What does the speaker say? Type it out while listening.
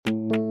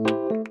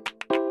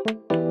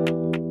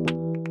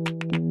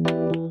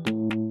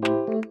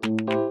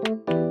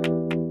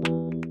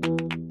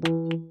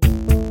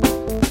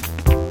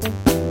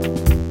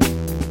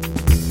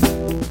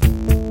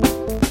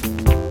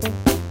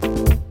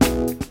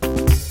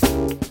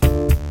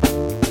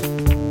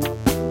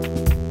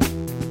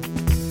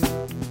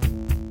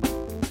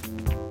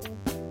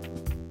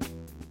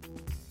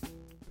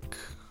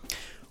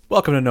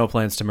Welcome to No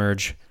Plans to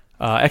Merge.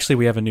 Actually,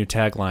 we have a new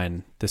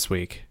tagline this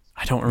week.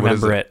 I don't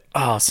remember it.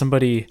 Oh,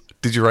 somebody...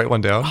 Did you write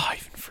one down? Oh, I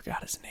even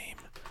forgot his name.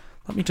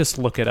 Let me just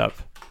look it up.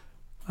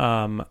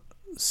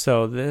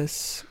 So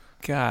this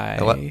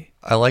guy...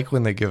 I like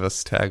when they give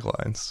us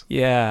taglines.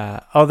 Yeah.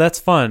 Oh, that's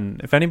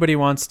fun. If anybody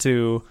wants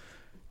to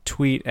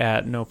tweet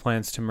at No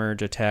Plans to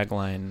Merge a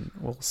tagline,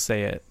 we'll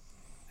say it.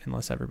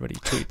 Unless everybody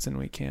tweets and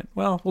we can't.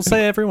 Well, we'll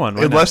say everyone.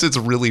 Unless it's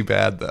really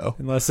bad, though.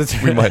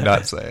 We might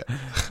not say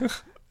it.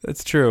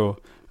 That's true.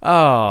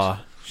 Oh,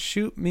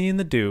 shoot me in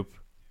the dupe.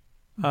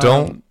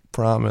 Don't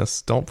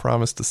promise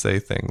to say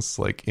things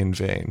like in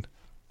vain.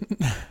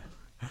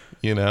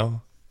 You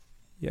know?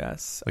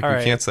 Yes. Like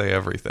we can't say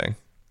everything.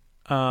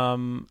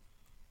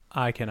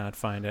 I cannot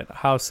find it.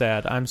 How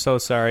sad. I'm so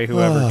sorry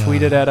whoever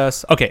tweeted at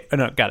us. Okay,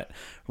 no, got it.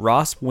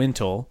 Ross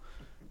Wintle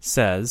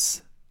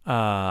says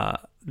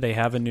they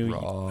have a new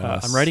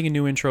I'm writing a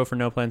new intro for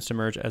No Plans to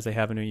Merge as they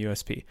have a new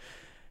USP.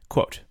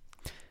 Quote.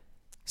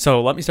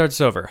 So let me start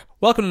this over.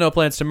 Welcome to No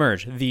Plans to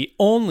Merge, the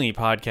only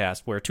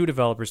podcast where two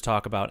developers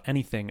talk about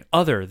anything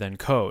other than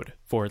code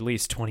for at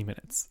least 20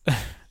 minutes.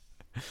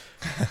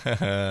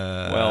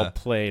 Well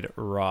played,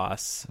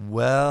 Ross.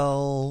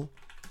 Well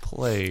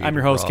played. I'm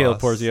your host, Ross.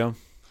 Caleb Porzio.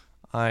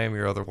 I am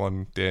your other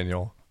one,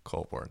 Daniel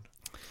Colborn.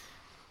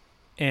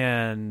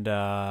 And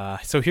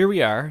so here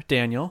we are,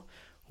 Daniel.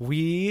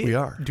 We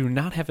do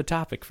not have a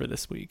topic for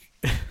this week.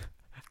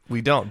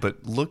 We don't,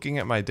 but looking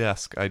at my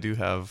desk, I do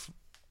have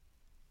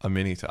a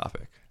mini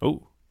topic.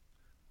 Oh.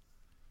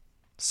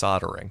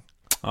 Soldering.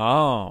 Oh.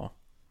 All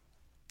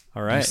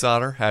right. You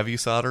solder? Have you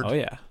soldered? Oh,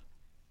 yeah.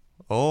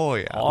 Oh,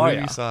 yeah. Oh, what yeah.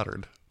 have you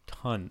soldered?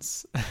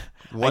 Tons.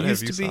 What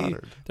have you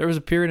soldered? There was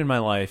a period in my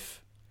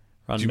life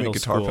around Did you middle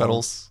make guitar school.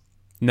 pedals?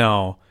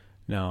 No.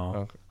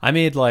 Okay. I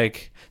made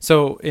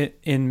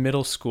in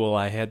middle school,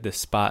 I had this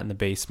spot in the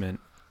basement,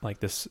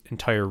 like this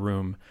entire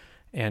room,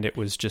 and it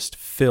was just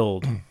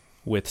filled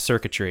with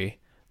circuitry,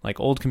 like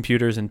old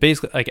computers and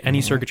basically like any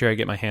circuitry I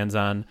get my hands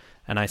on.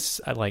 And I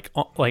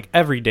like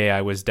every day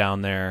I was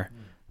down there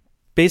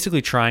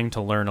basically trying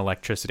to learn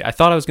electricity. I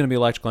thought I was going to be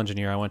an electrical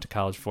engineer. I went to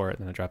college for it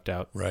and then I dropped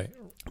out. Right.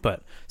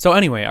 But so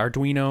anyway,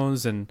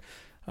 Arduinos and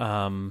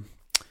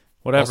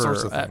whatever,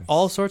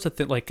 all sorts of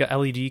things, like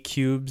LED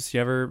cubes.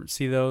 You ever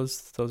see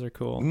those? Those are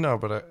cool. No,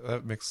 but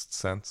that makes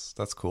sense.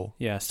 That's cool.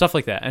 Yeah, stuff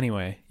like that.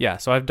 Anyway, yeah.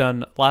 So I've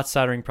done lots of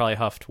soldering. Probably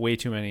huffed way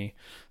too many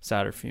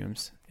solder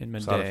fumes in my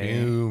day. Solder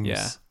fumes.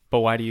 Yeah. But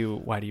why do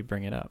you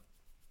bring it up?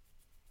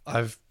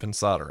 I've been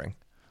soldering.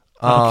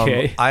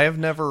 Okay. I have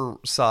never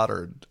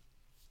soldered.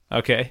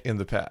 Okay. In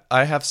the past,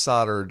 I have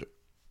soldered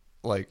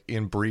like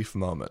in brief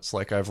moments.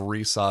 Like I've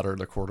resoldered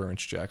a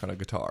 1/4-inch jack on a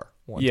guitar.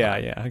 One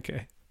time. Yeah.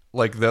 Okay.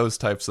 Like those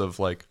types of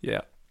like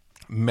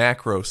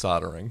macro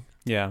soldering.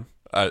 Yeah.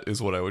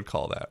 Is what I would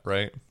call that,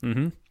 right?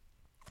 Mm-hmm.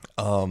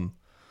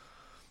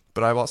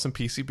 But I bought some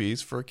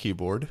PCBs for a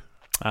keyboard.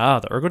 Ah,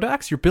 the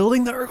Ergodox. You're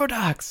building the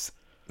Ergodox.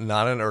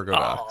 Not an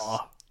Ergodox.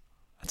 Oh,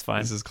 that's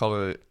fine. This is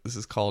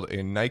called a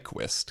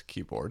Nyquist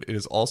keyboard. It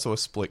is also a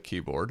split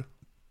keyboard.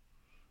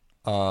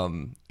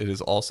 It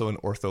is also an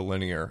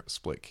ortholinear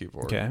split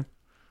keyboard. Okay.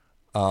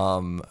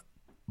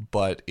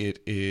 But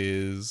it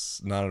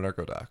is not an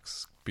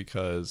Ergodox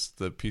because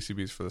the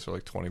PCBs for this are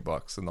like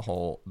 $20 and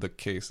the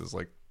case is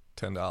like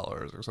 $10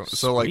 or something. Sweet.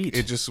 So like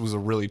it just was a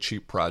really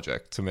cheap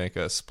project to make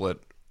a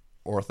split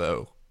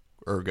ergo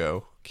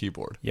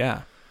keyboard.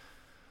 Yeah.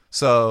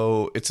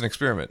 So it's an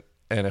experiment,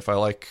 and if I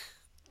like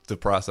the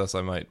process,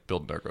 I might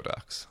build an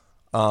Ergodox.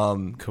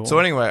 Cool. So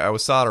anyway, I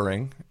was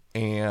soldering,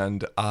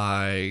 and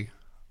I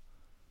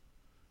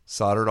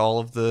soldered all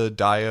of the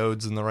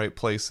diodes in the right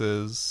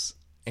places,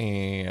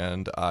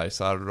 and I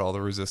soldered all the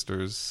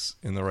resistors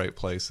in the right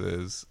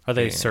places. Are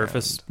they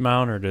surface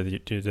mount, or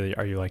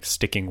are you like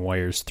sticking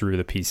wires through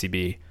the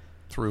PCB?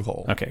 Through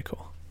hole. Okay,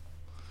 cool.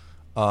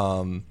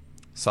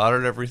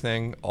 Soldered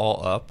everything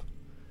all up,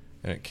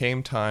 and it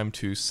came time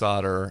to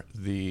solder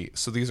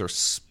so these are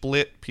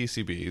split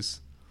PCBs.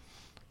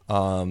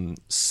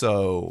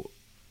 So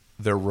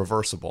they're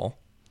reversible.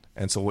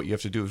 And so what you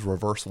have to do is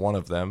reverse one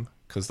of them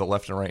because the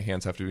left and right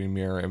hands have to be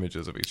mirror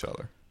images of each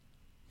other.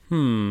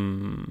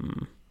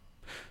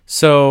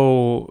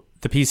 So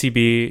the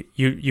PCB,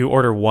 you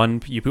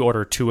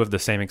order two of the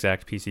same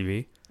exact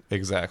PCB?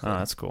 Exactly. Oh,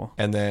 that's cool.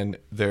 And then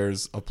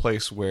there's a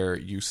place where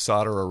you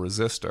solder a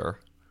resistor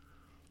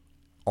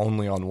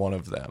only on one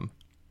of them.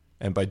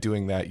 And by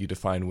doing that, you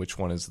define which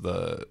one is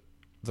the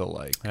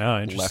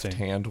left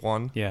hand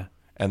one. Yeah.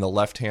 And the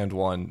left hand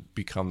one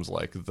becomes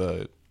like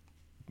the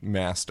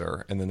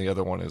master, and then the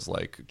other one is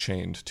like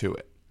chained to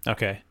it.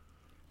 Okay.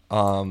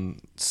 But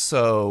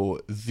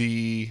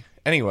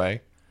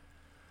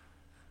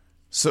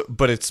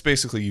it's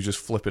basically you just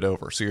flip it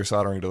over. So you're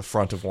soldering to the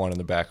front of one and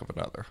the back of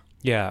another.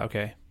 Yeah,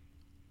 okay.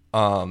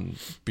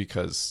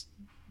 Because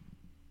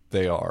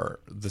they are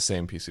the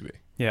same PCB.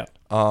 Yeah.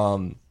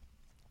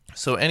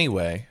 So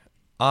anyway,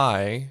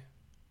 I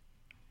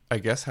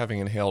guess having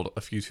inhaled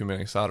a few too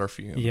many solder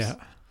fumes,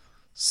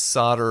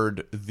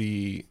 soldered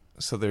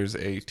so there's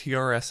a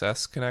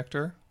TRSS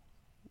connector,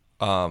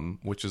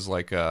 which is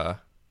like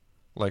a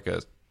like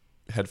a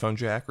headphone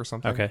jack or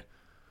something. Okay.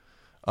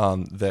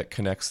 That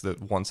connects the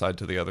one side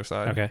to the other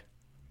side. Okay.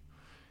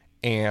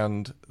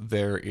 And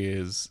there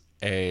is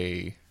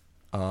there's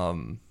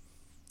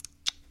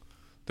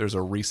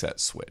a reset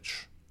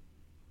switch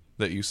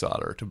that you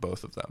solder to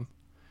both of them.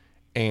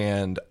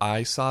 And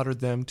I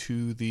soldered them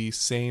to the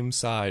same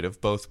side of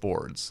both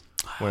boards,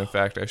 when in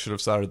fact I should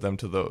have soldered them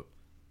to the...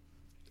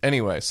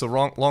 Anyway, so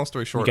long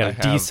story short, You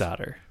got to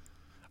desolder.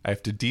 I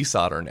have to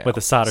desolder now. With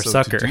a solder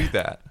sucker. To do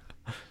that,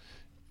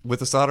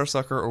 with a solder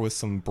sucker or with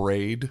some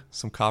braid,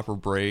 some copper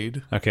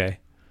braid. Okay.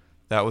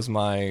 That was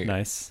my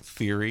nice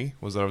theory,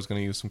 was that I was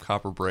going to use some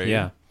copper braid.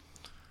 Yeah.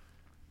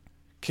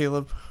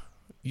 Caleb,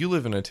 you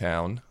live in a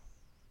town,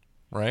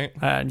 right?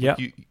 Yeah.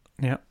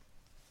 Yeah.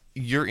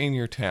 You're in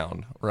your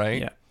town,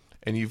 right? Yeah.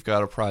 And you've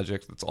got a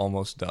project that's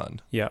almost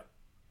done. Yeah.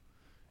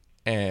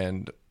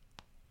 And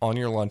on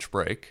your lunch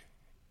break,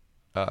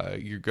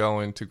 you're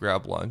going to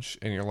grab lunch,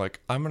 and you're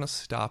like, I'm going to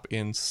stop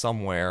in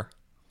somewhere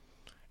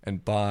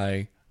and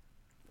buy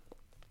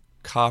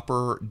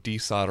copper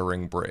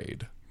desoldering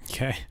braid.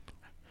 Okay.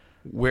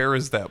 Where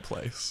is that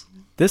place?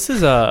 This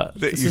is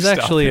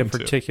actually a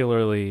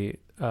particularly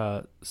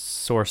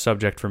sore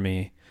subject for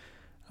me.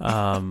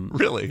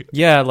 Really?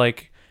 Yeah,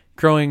 like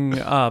growing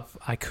up,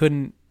 I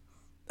couldn't,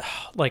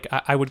 like,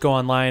 I would go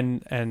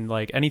online and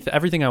like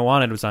everything I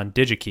wanted was on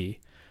DigiKey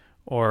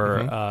or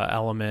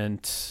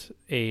Element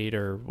 8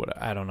 or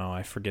what, I don't know,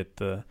 I forget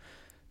the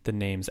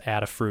names,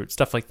 Adafruit,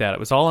 stuff like that. It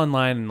was all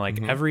online, and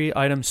like every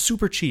item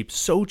super cheap,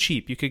 so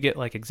cheap. You could get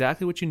like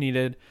exactly what you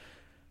needed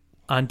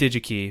on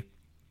DigiKey.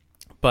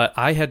 But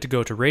I had to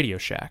go to Radio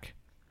Shack,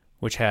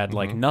 which had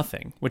like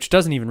nothing, which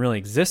doesn't even really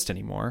exist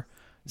anymore.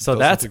 So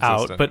that's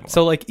out. Anymore. But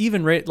so like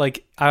even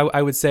like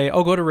I would say,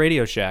 oh, go to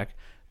Radio Shack.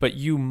 But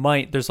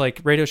there's like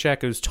Radio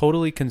Shack is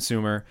totally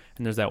consumer,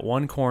 and there's that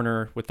one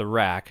corner with the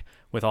rack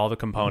with all the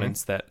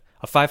components that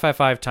a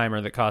 555 timer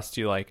that costs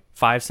you like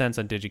 5 cents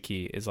on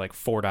DigiKey is like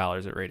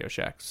 $4 at Radio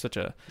Shack. Such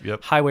a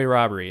highway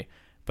robbery.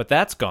 But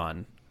that's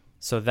gone.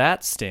 So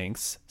that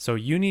stinks. So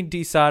you need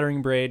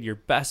desoldering braid. Your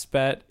best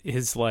bet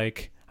is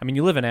like, I mean,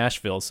 you live in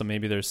Asheville, so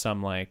maybe there's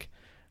some like,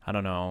 I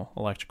don't know,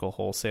 electrical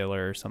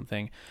wholesaler or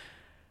something.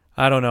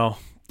 I don't know.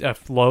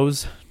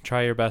 Lowe's,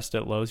 try your best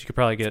at Lowe's. You could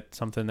probably get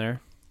something there.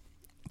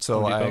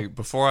 So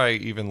before I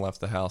even left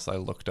the house, I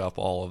looked up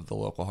all of the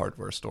local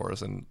hardware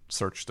stores and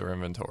searched their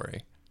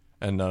inventory.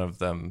 And none of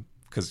them,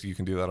 because you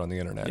can do that on the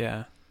internet.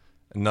 Yeah.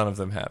 And none of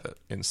them have it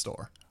in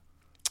store.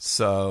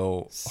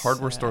 So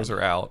hardware stores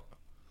are out.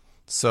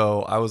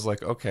 So I was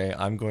like, okay,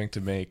 I'm going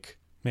to make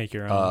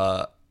your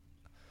own.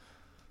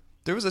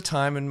 There was a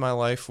time in my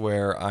life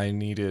where I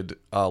needed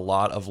a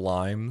lot of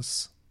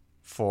limes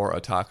for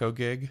a taco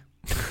gig.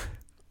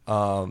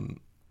 And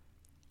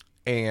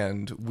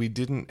we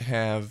didn't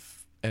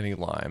have any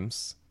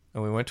limes.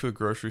 And we went to a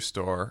grocery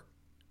store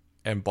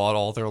and bought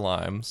all their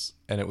limes,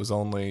 and it was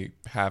only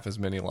half as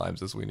many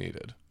limes as we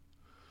needed.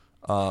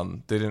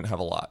 They didn't have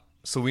a lot.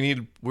 So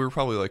we were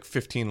probably like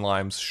 15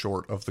 limes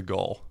short of the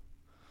goal.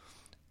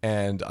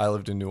 And I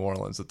lived in New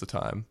Orleans at the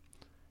time.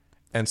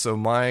 And so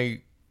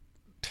my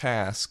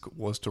task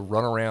was to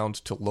run around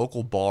to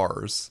local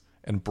bars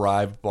and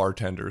bribe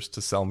bartenders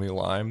to sell me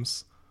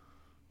limes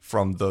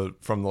from the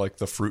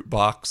fruit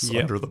box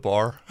under the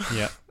bar.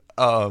 Yeah.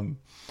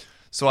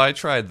 So I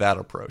tried that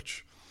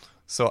approach.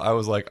 So I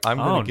was like, I'm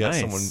going to get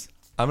someone.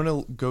 I'm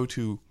going to go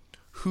to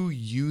who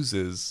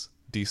uses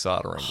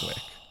desoldering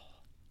wick.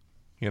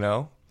 You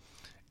know?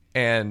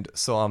 And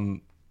so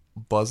I'm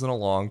buzzing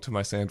along to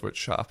my sandwich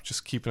shop,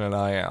 just keeping an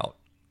eye out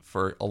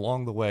for,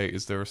 along the way,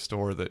 is there a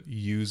store that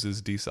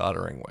uses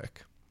desoldering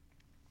wick?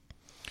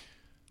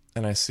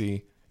 And I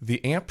see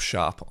the Amp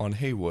Shop on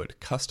Haywood,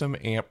 custom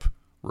amp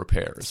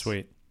repairs.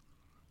 Sweet.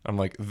 I'm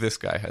like, this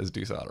guy has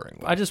desoldering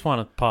wick. I just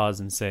want to pause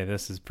and say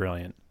this is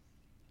brilliant.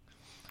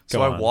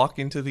 So I walk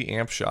into the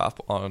Amp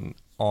Shop on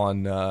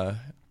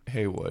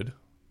Haywood,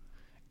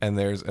 and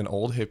there's an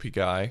old hippie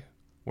guy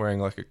wearing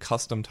like a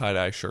custom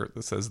tie-dye shirt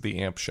that says the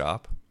Amp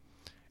Shop,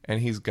 and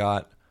he's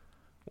got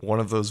one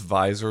of those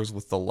visors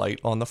with the light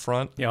on the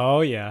front.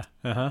 Oh yeah.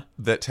 Uh-huh.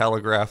 That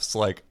telegraphs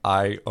like,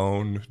 I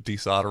own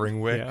desoldering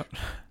wick. Yeah.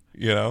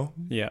 You know?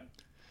 Yeah.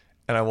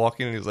 And I walk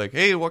in and he's like,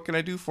 hey, what can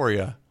I do for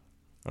you?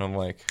 And I'm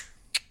like,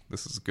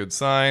 this is a good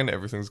sign.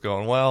 Everything's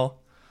going well.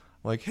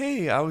 I'm like,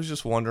 hey, I was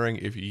just wondering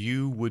if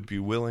you would be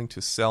willing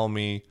to sell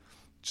me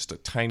just a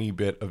tiny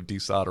bit of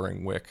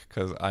desoldering wick,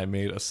 because I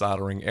made a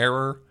soldering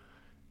error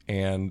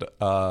and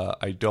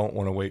I don't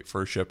want to wait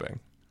for shipping.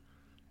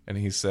 And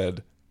he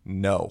said,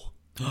 no.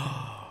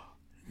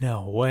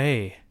 No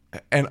way.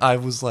 And I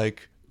was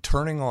like,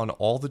 turning on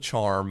all the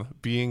charm,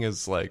 being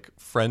as like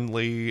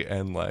friendly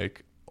and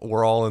like,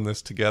 we're all in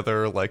this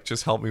together, like,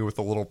 just help me with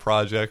a little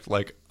project,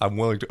 like, I'm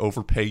willing to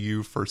overpay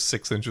you for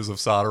 6 inches of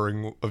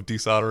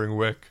desoldering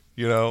wick,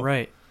 you know?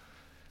 Right.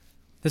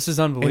 This is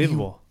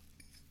unbelievable.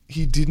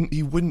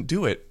 He wouldn't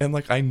do it. And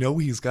like, I know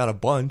he's got a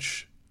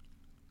bunch,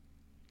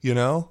 you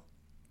know?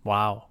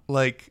 Wow.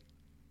 Like,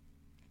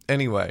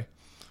 anyway,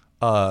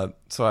 so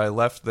I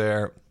left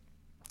there.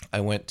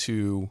 I went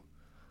to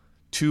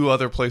 2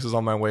 other places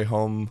on my way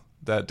home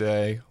that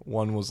day.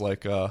 One was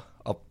like a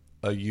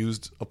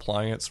used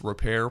appliance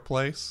repair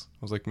place. I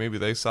was like, maybe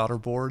they solder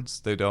boards.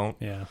 They don't.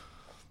 Yeah.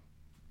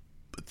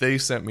 But they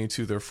sent me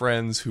to their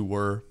friends who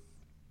were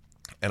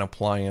an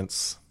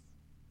appliance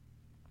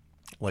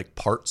like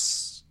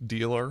parts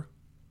dealer.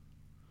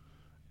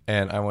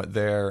 And I went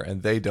there,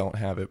 and they don't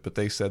have it, but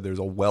they said there's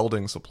a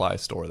welding supply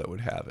store that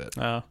would have it.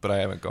 Oh. But I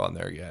haven't gone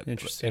there yet.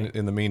 Interesting.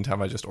 In the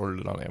meantime, I just ordered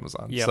it on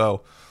Amazon. Yep.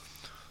 So,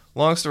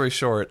 long story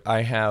short,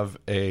 I have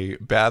a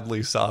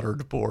badly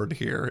soldered board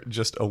here,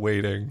 just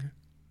awaiting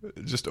some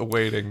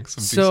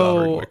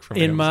desoldering wick from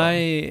Amazon. In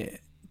my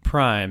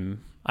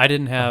prime, I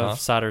didn't have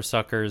solder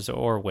suckers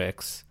or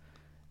wicks,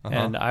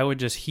 and I would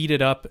just heat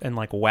it up and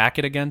like whack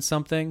it against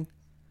something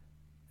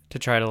to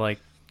try to like.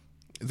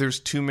 There's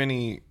too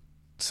many.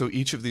 So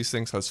each of these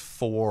things has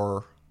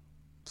 4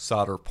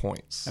 solder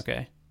points.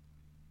 Okay.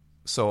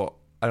 So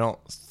I don't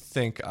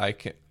think I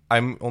can.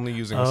 I'm only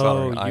using a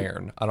soldering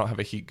iron. I don't have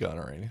a heat gun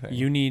or anything.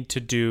 You need to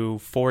do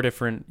 4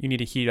 different. You need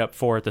to heat up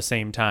 4 at the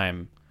same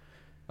time.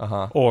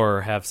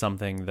 Or have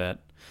something that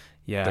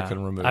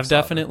can remove I've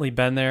solder. definitely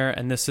been there,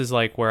 and this is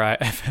like where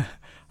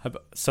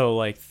so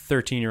like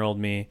 13-year-old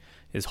me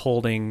is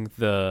holding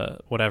the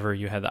whatever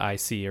you had, the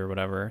IC or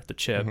whatever, the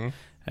chip,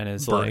 and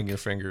is burning like your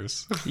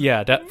fingers.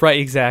 right,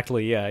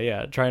 exactly,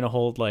 yeah, trying to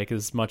hold like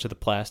as much of the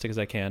plastic as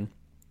I can,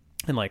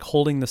 and like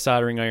holding the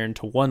soldering iron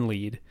to one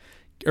lead,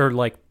 or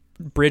like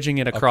bridging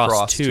it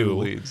across 2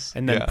 leads,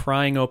 and then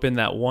prying open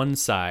that one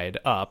side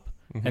up,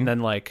 and then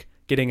like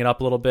getting it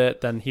up a little bit,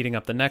 then heating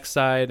up the next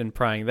side and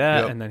prying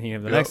that, and then heating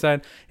up the next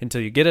side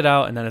until you get it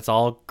out, and then it's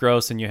all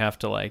gross, and you have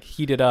to like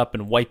heat it up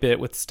and wipe it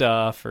with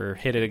stuff or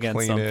hit it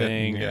against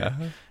something.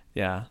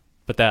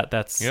 But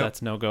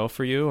that's no go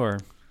for you,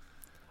 or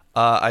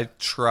I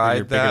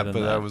tried that,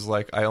 but I was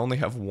like, I only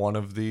have one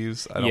of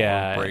these. I don't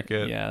want to break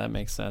it. Yeah, that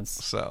makes sense.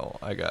 So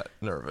I got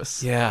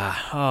nervous. Yeah.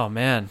 Oh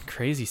man,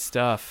 crazy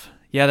stuff.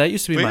 Yeah, that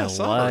used to be my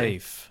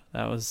life.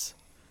 That was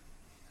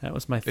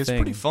my thing. It's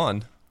pretty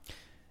fun.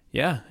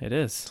 Yeah, it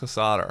is. To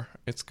solder.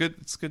 It's good.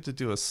 It's good to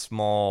do a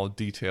small,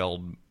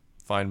 detailed,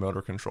 fine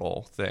motor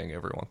control thing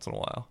every once in a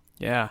while.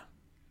 Yeah,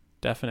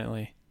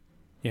 definitely.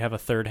 You have a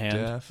third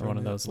hand for one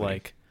of those,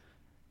 like,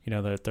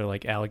 they're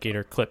like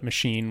alligator clip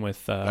machine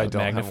with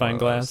magnifying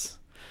glass.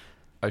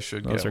 I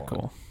should those get are one.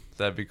 cool.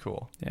 That'd be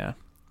cool. Yeah.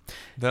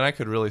 Then I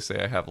could really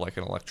say I have like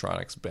an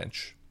electronics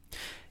bench.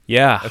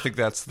 Yeah. I think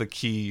that's the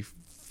key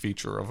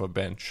feature of a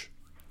bench.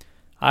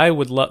 I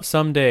would love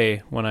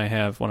someday when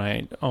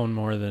I own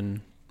more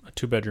than a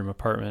 2-bedroom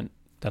apartment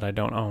that I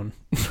don't own.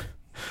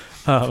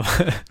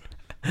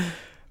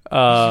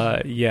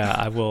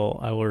 I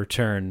will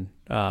return.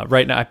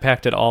 Right now I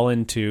packed it all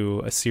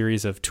into a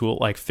series of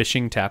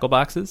fishing tackle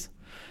boxes.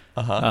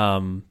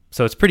 So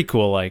it's pretty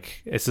cool.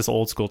 Like, it's this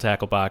old school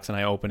tackle box, and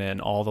I open it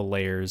and all the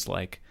layers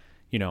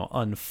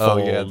unfold. Oh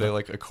yeah, they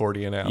like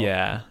accordion out.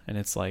 Yeah, and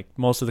it's like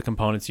most of the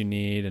components you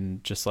need,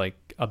 and just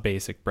like a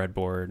basic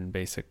breadboard and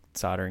basic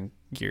soldering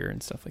gear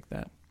and stuff like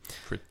that.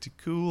 Pretty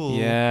cool.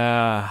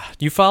 Yeah.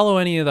 Do you follow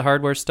any of the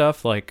hardware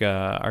stuff, like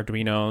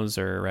Arduinos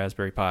or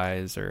Raspberry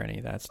Pis or any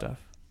of that stuff?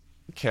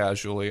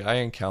 Casually. I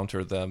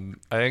encounter them.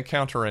 I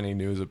encounter any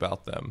news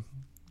about them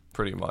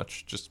pretty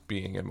much just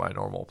being in my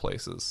normal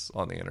places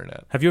on the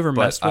internet. Have you ever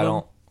messed with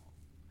them?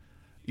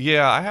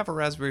 Yeah, I have a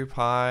Raspberry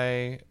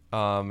Pi,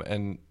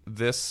 and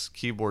this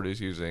keyboard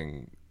is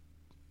using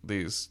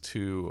these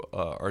 2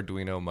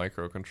 Arduino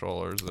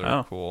microcontrollers that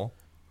are cool.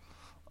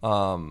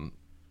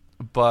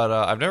 But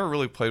I've never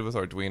really played with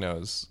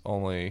Arduinos,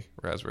 only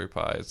Raspberry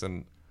Pis,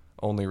 and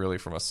only really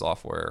from a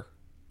software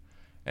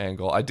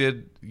angle. I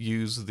did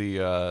use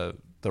the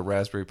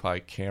Raspberry Pi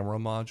camera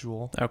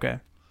module. Okay.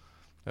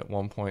 At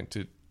one point,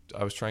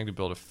 I was trying to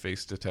build a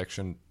face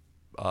detection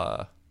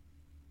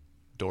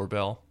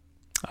doorbell.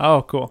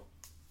 Oh, cool.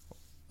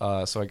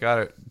 So I got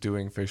it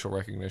doing facial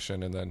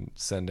recognition and then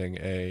sending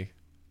a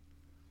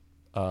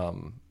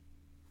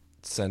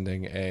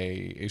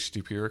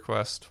HTTP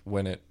request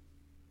when it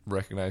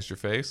recognized your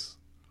face.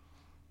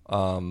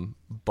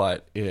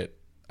 But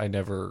I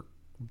never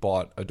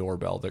bought a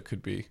doorbell that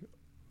could be,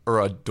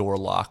 or a door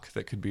lock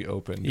that could be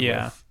opened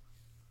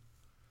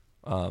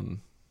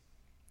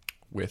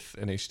with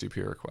an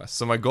HTTP request.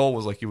 So my goal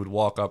was like, you would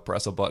walk up,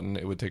 press a button,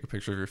 it would take a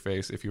picture of your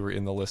face. If you were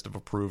in the list of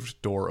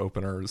approved door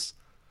openers,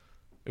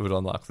 it would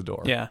unlock the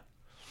door. Yeah.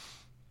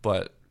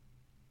 But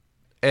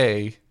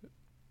it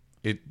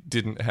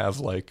didn't have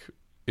like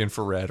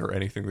infrared or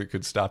anything that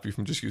could stop you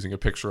from just using a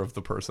picture of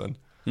the person.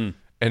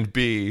 And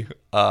B,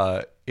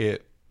 I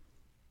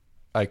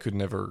could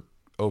never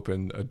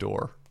open a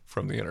door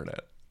from the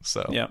internet.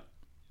 So yeah,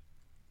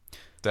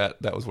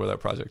 that was where that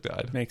project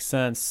died. Makes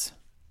sense.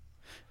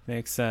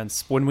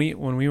 When we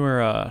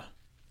were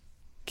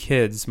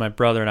kids, my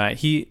brother and I,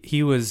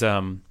 he was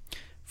from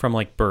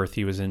like birth,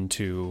 he was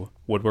into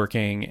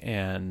woodworking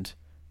and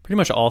pretty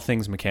much all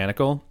things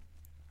mechanical.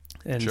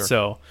 And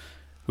so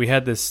we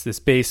had this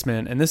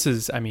basement, and this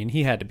is, I mean,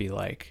 he had to be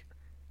like,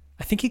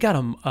 I think he got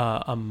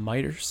a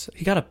miter,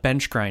 he got a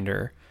bench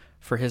grinder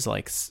for his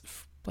like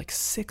like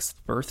 6th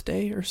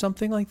birthday or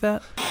something like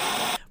that.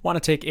 Want to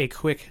take a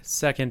quick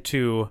second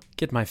to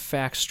get my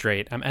facts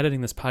straight. I'm editing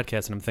this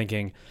podcast and I'm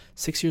thinking,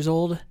 6 years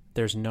old?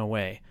 There's no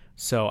way.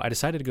 So I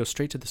decided to go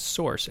straight to the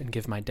source and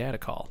give my dad a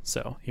call.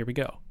 So here we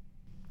go.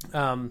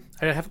 I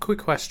have a quick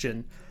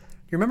question.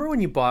 You remember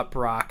when you bought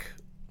Brock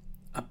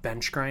a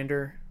bench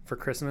grinder for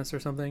Christmas or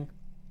something?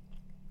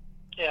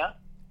 Yeah.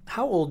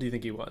 How old do you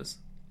think he was?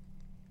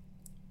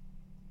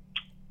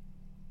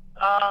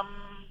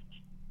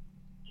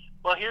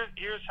 Well,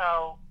 here's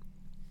how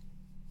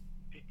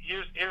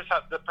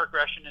the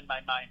progression in my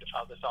mind of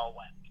how this all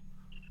went.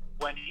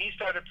 When he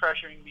started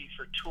pressuring me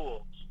for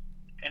tools,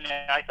 and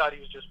I thought he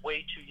was just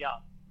way too young,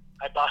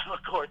 I bought him a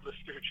cordless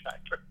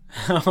screwdriver.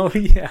 Oh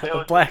yeah, That the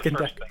was Black the and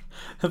first Decker, thing.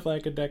 the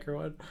Black and Decker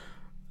one.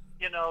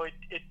 You know, it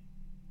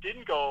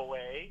didn't go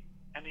away,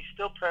 and he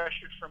still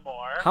pressured for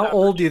more. How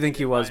old do you think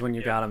he was when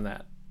you got him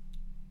that?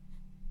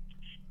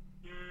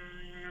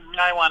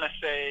 I want to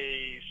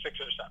say 6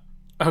 or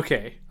 7.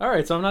 Okay, all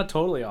right. So I'm not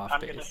totally off I'm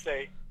base. going to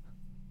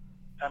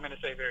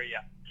say very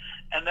young.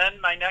 And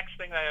then my next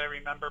thing that I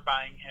remember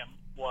buying him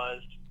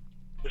was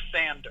the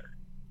sander,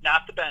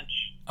 not the bench.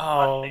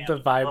 Oh, sander,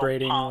 the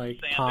vibrating palm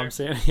palm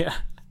sander. sander. Yeah.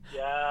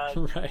 Yeah.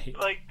 Right.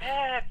 Like,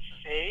 that's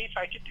safe.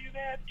 I could do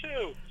that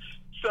too.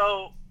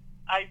 So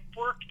I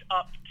worked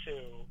up to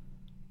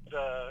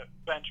the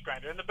bench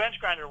grinder, and the bench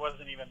grinder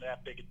wasn't even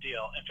that big a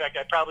deal. In fact,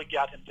 I probably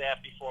got him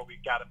that before we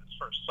got him his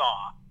first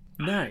saw.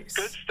 Nice.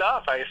 Good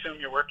stuff. I assume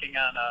you're working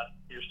on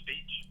your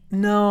speech.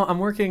 No,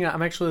 I'm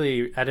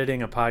actually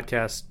editing a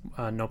podcast,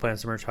 No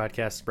Plans to Merge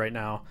podcast right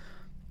now,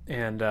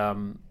 and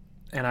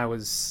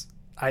there's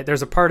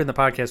a part in the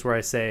podcast where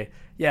I say,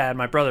 yeah, and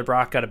my brother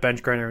Brock got a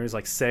bench grinder when he was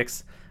like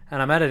 6,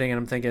 and I'm editing and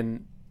I'm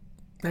thinking,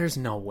 there's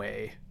no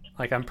way.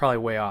 Like, I'm probably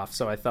way off,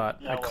 so I thought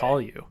I'd call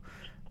you,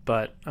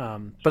 but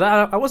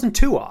I wasn't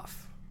too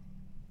off,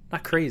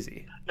 not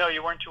crazy. No,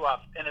 you weren't too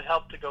off, and it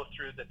helped to go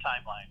through the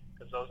timeline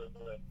because those are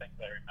the things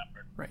I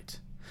remembered. Right.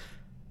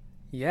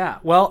 Yeah.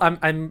 Well,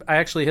 I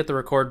actually hit the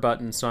record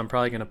button, so I'm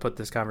probably going to put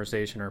this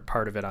conversation or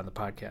part of it on the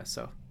podcast.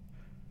 So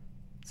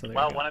there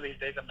Well, you go. one of these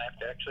days I'm going to have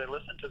to actually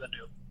listen to the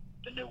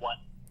new one.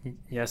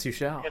 Yes, you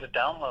shall. I got to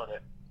download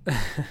it.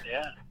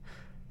 Yeah.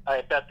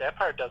 I bet that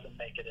part doesn't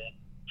make it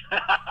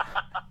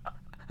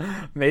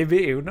in.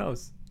 Maybe. Who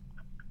knows?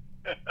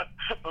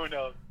 Who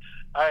knows?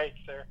 All right,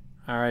 sir.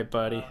 All right,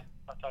 buddy.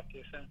 I'll talk to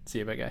you soon. See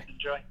you, bye guy.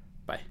 Enjoy.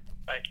 Bye.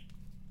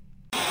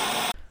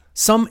 Bye.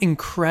 Some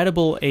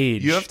incredible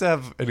age. You have to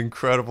have an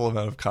incredible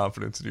amount of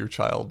confidence in your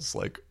child's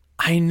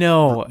I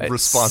know.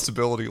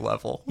 responsibility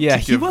level. Yeah,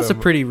 to he give was them-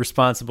 a pretty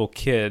responsible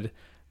kid,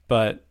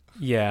 but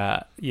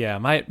yeah.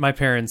 My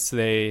parents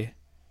they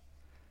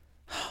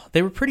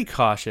were pretty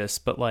cautious,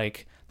 but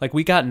like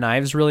we got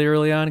knives really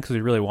early on because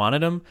we really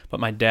wanted them, but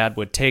my dad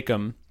would take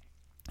them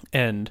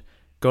and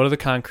go to the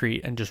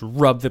concrete and just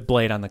rub the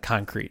blade on the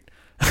concrete.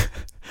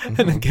 And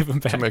then give them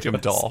back to make them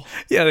us. dull.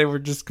 Yeah, they were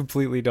just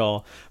completely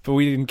dull, but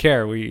we didn't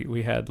care.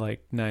 We had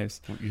knives.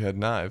 You had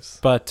knives.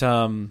 But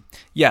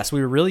yes, we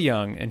were really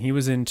young, and he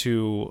was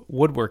into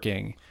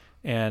woodworking,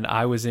 and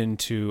I was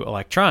into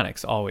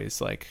electronics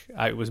always.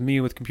 It was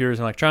me with computers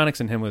and electronics,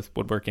 and him with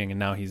woodworking, and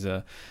now he's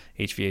a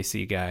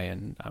HVAC guy,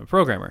 and I'm a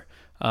programmer.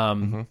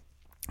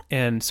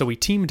 And so we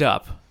teamed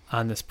up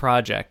on this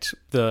project.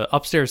 The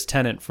upstairs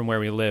tenant from where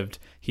we lived,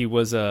 he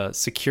was a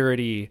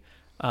security.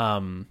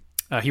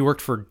 He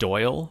worked for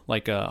Doyle,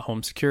 like a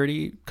home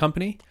security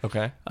company.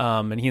 Okay.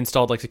 And he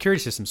installed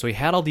security systems. So he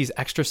had all these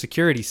extra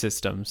security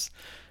systems,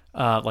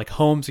 like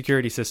home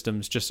security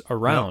systems just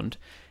around,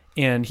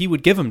 and he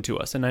would give them to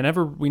us. And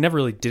we never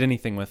really did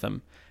anything with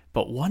them.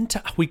 But one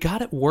time we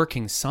got it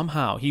working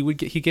somehow. He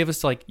gave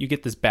us you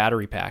get this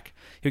battery pack.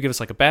 He would give us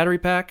a battery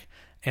pack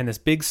and this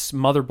big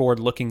motherboard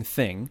looking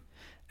thing.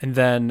 And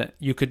then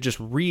you could just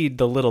read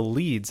the little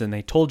leads, and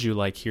they told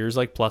you here's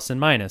plus and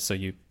minus. So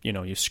you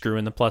screw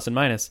in the plus and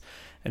minus,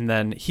 and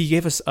then he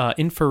gave us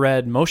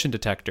infrared motion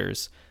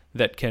detectors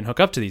that can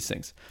hook up to these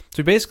things. So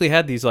we basically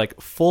had these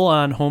full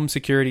on home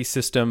security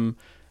system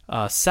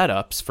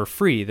setups for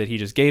free that he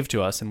just gave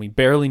to us, and we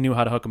barely knew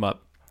how to hook them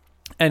up.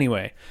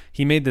 Anyway,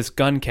 he made this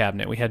gun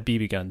cabinet. We had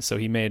BB guns, so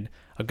he made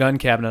a gun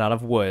cabinet out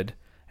of wood,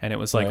 and it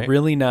was Right.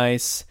 really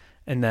nice.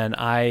 And then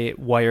I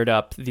wired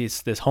up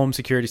this home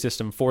security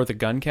system for the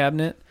gun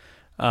cabinet.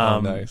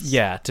 Nice.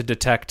 Yeah, to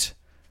detect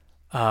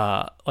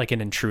an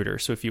intruder.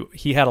 So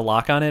he had a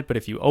lock on it, but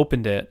if you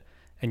opened it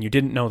and you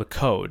didn't know the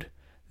code,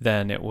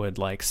 then it would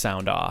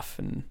sound off,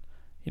 and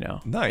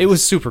Nice. It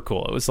was super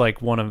cool. It was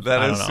one of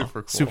That I don't is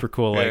know, super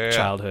cool. Yeah.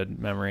 childhood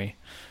memory.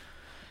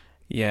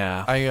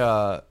 Yeah.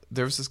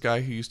 There was this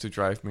guy who used to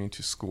drive me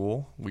to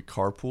school. We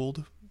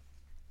carpooled.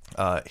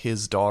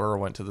 His daughter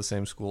went to the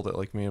same school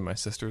that me and my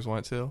sisters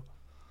went to.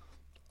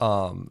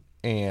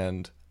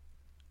 And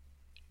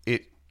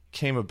it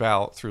came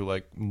about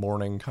through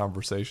morning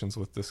conversations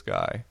with this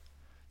guy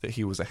that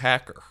he was a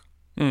hacker,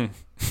 and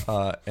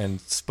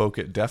spoke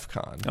at DEF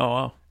CON Oh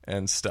wow.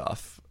 and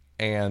stuff.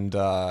 And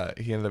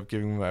he ended up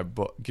giving me a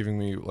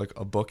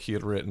book he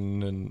had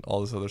written and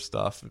all this other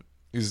stuff.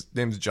 his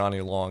name's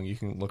Johnny Long. You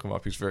can look him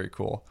up. He's very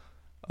cool.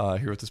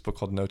 He wrote this book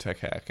called No Tech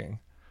Hacking.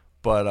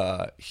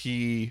 But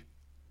he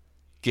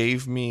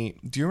gave me...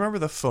 Do you remember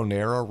the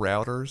Phonera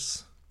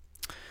routers?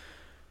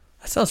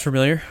 That sounds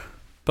familiar,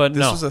 but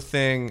This was a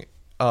thing...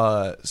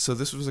 so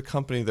this was a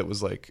company that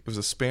was like... It was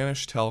a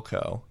Spanish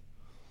telco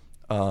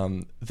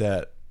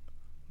that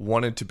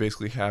wanted to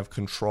basically have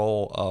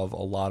control of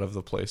a lot of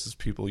the places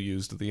people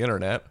used the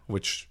internet,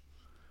 which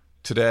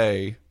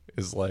today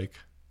is like,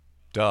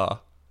 duh,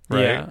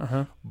 right? Yeah,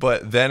 uh-huh.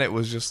 But then it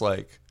was just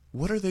like,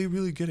 what are they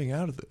really getting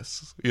out of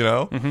this? You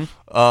know?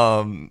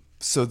 Mm-hmm.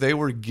 So they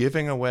were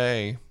giving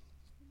away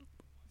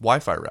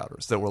Wi-Fi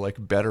routers that were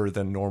like better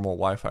than normal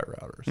Wi-Fi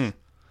routers.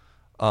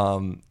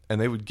 And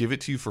they would give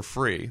it to you for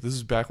free. This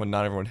is back when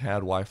not everyone had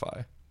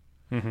Wi-Fi.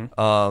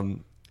 Mm-hmm.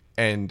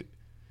 And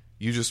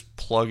you just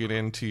plug it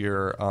into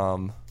your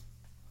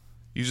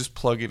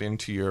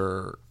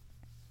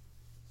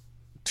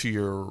to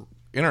your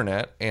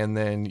internet, and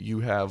then you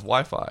have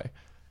Wi-Fi.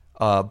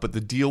 But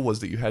the deal was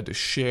that you had to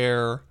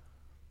share.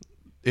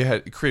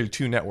 It created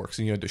two networks,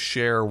 and you had to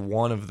share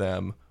one of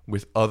them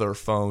with other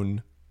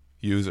phone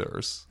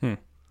users,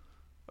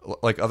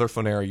 like other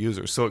Phonera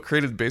users. So it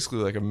created basically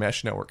like a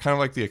mesh network, kind of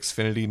like the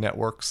Xfinity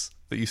networks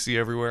that you see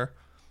everywhere,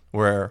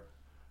 where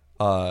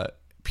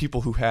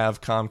people who have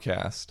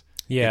Comcast,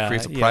 it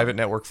creates a private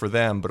network for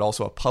them, but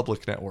also a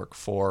public network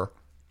for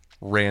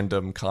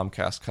random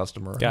Comcast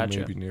customer who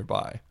may be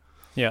nearby.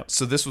 Yeah.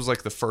 So this was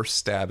like the first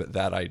stab at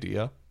that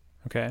idea.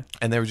 Okay.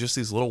 And they were just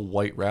these little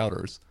white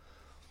routers.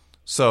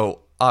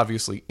 So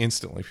obviously,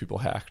 instantly people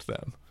hacked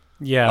them.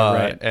 Yeah,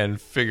 right. And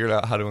figured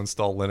out how to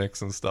install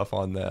Linux and stuff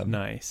on them.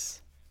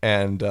 Nice.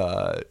 And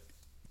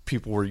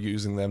people were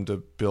using them to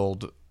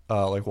build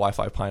like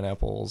Wi-Fi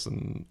pineapples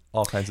and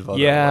all kinds of other.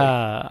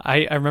 Yeah,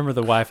 I remember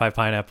the Wi-Fi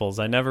pineapples.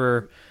 I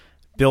never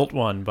built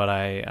one, but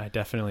I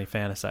definitely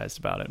fantasized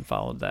about it and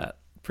followed that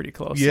pretty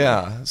closely.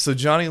 Yeah. So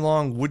Johnny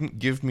Long wouldn't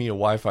give me a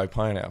Wi-Fi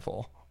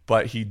pineapple,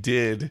 but he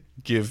did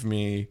give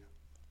me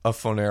a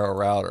Phonera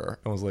router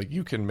and was like,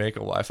 you can make a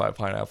Wi-Fi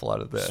pineapple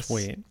out of this.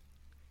 Sweet.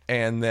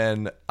 And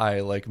then I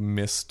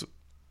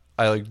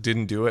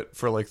didn't do it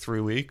for like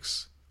 3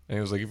 weeks. And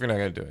he was like, if you're not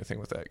going to do anything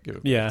with that, give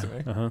it back to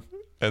me. Uh-huh.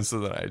 And so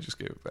then I just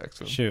gave it back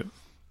to him. Shoot.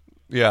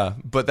 Yeah,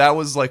 but that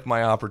was like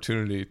my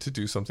opportunity to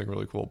do something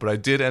really cool. But I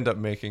did end up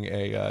making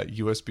a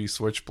USB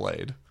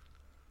Switchblade,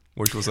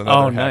 which was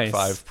another nice.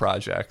 Hack5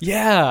 project.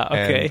 Yeah,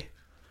 okay.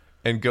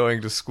 And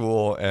going to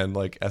school and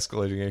like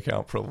escalating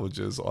account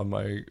privileges on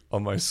my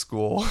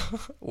school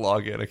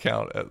login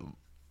account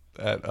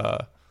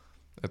at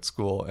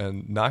school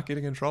and not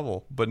getting in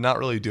trouble, but not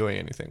really doing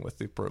anything with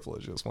the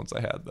privileges once I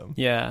had them.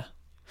 Yeah.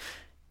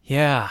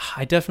 Yeah,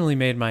 I definitely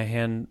made my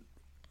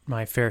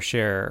fair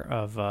share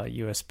of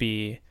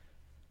USB.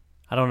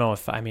 I don't know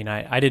if, I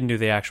didn't do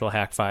the actual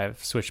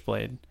Hack5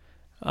 Switchblade.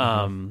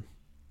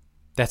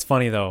 That's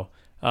funny though.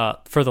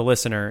 For the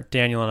listener,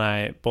 Daniel and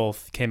I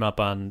both came up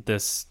on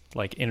this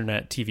like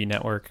internet TV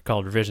network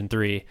called Revision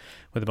 3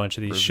 with a bunch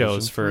of these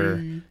shows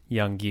for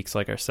young geeks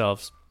like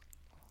ourselves.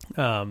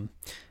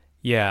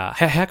 Yeah,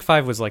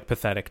 Hack5 was like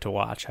pathetic to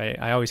watch.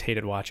 I always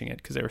hated watching it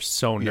because they were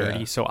so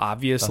nerdy, so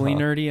obviously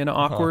nerdy and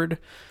awkward.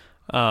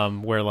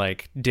 Where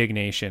like Dig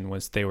Nation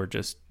they were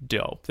just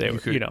dope. You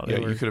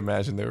could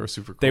imagine they were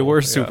super cool. They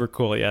were super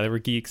cool. Yeah, they were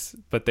geeks,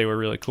 but they were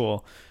really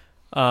cool.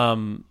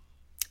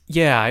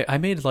 Yeah, I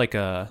made like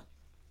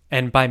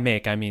and by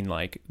make I mean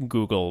like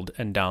Googled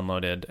and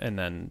downloaded and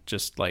then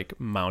just like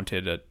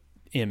mounted an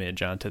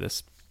image onto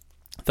this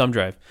thumb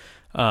drive.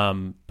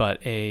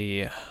 But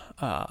a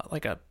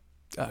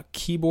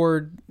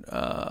keyboard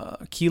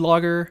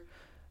keylogger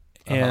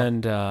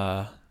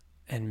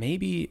and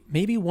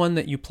maybe one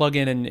that you plug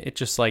in and it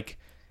just like,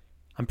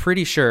 I'm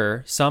pretty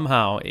sure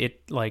somehow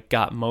it like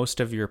got most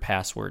of your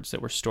passwords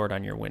that were stored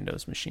on your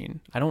Windows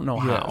machine. I don't know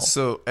how.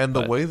 So, and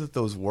the way that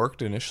those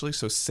worked initially,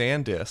 so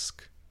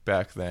SanDisk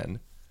back then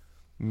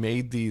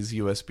made these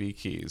USB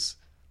keys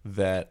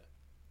that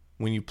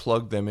when you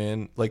plug them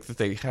in, like that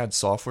they had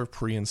software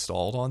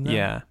pre-installed on them.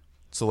 Yeah.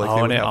 So like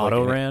and it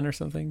auto ran or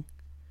something?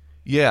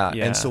 Yeah.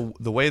 And so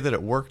the way that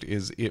it worked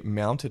is it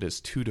mounted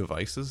as two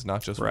devices,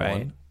 not just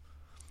one.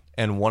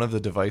 And one of the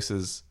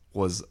devices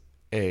was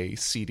a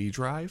CD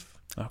drive.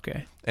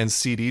 Okay. And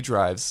CD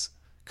drives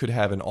could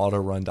have an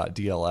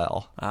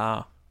autorun.dll.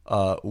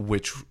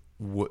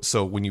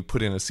 So when you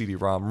put in a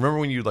CD-ROM, remember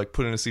when you like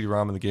put in a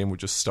CD-ROM and the game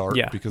would just start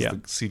because the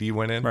CD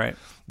went in? Right.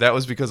 That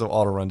was because of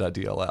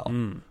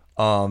autorun.dll.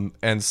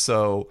 And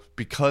so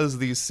because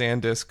these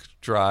SanDisk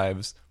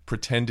drives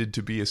pretended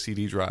to be a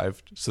CD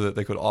drive so that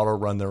they could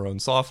auto-run their own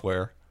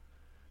software,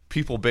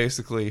 people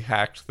basically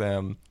hacked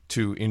them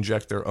to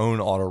inject their own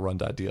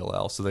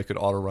autorun.dll so they could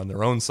auto-run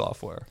their own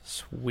software.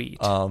 Sweet.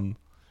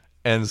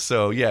 And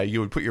so, you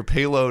would put your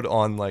payload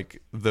on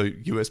like the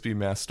USB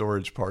mass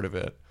storage part of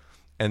it,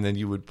 and then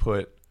you would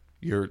put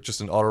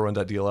just an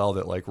autorun.dll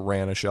that like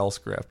ran a shell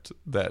script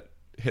that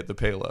hit the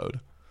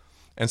payload.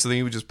 And so then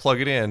you would just plug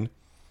it in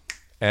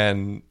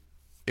and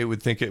it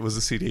would think it was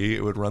a CD.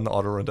 It would run the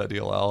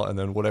autorun.dll, and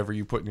then whatever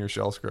you put in your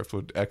shell script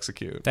would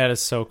execute. That is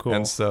so cool.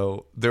 And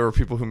so there were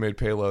people who made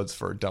payloads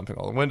for dumping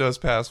all the Windows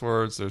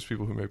passwords. There's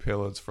people who made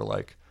payloads for,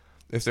 like,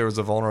 if there was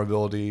a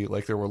vulnerability,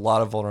 like there were a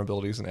lot of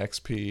vulnerabilities in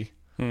XP.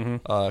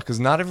 Because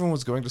not everyone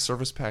was going to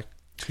Service Pack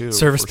 2.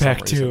 Service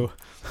Pack 2.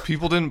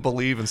 People didn't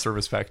believe in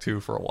Service Pack 2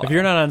 for a while. If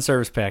you're not on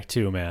Service Pack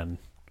 2, man.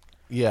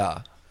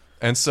 Yeah.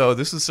 And so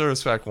this is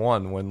Service Pack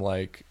 1 when,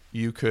 like,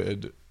 you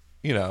could,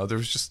 you know,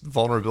 there's just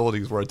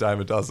vulnerabilities were a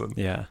dime a dozen.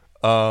 Yeah.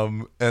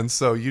 And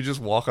so you just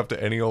walk up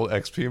to any old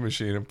XP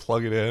machine and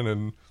plug it in,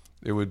 and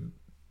it would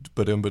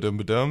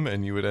ba-dum,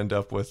 and you would end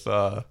up with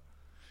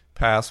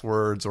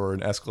passwords or an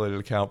escalated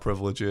account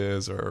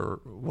privileges or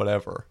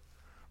whatever.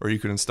 Or you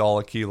could install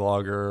a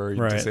keylogger,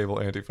 Right. disable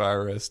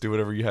antivirus, do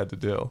whatever you had to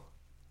do.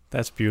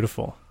 That's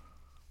beautiful.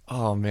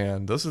 Oh,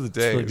 man, those are the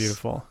days. It's really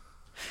beautiful.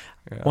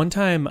 Yeah. One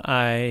time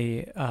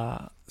I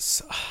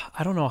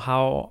don't know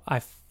how I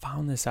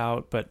found this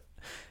out, but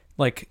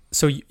like,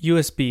 so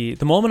USB,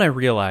 the moment I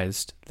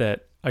realized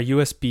that a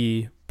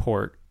USB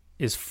port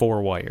is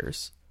 4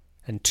 wires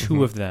and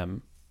 2 of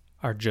them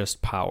are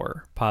just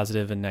power,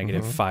 positive and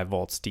negative 5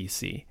 volts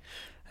DC.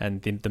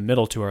 And the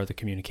middle 2 are the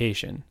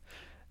communication.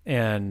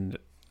 And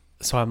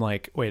so I'm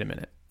like, wait a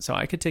minute. So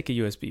I could take a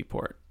USB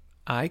port.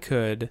 I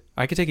could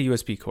take a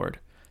USB cord,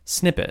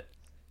 snip it,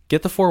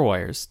 get the 4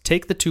 wires,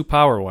 take the 2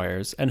 power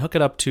wires, and hook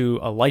it up to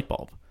a light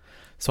bulb.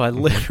 So I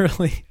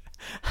literally,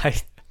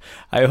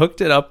 I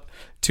hooked it up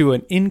to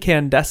an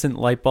incandescent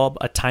light bulb,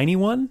 a tiny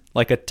one,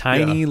 like a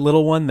tiny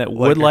little one that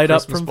would light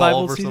up from 5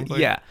 volts.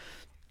 Yeah,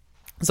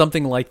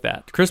 something like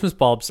that. Christmas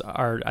bulbs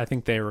are, I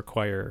think they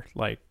require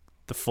like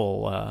the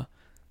full,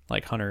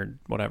 like 100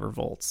 whatever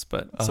volts.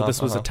 But so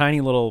this was a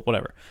tiny little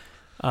whatever,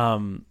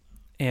 and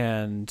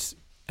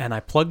I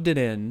plugged it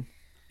in,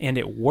 and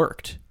it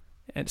worked.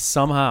 And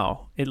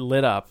somehow it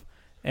lit up,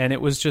 and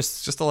it was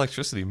just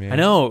electricity, man. I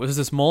know, it was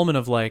this moment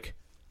of like,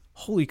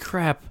 holy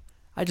crap,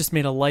 I just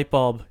made a light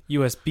bulb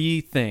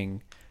USB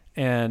thing.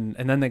 And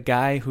then the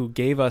guy who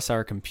gave us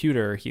our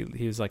computer, he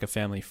was like a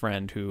family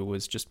friend who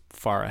was just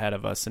far ahead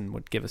of us and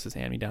would give us his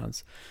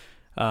hand-me-downs.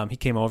 He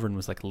came over and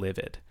was like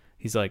livid.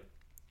 He's like,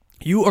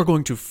 you are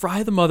going to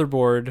fry the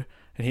motherboard.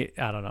 And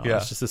I don't know, it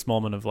was just this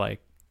moment of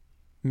like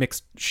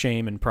mixed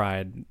shame and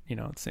pride, you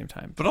know, at the same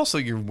time. But also,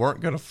 you weren't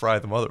going to fry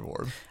the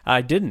motherboard.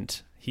 I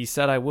didn't. He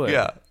said I would.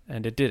 Yeah.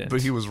 And it didn't.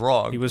 But he was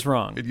wrong. He was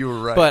wrong. And you were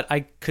right. But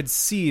I could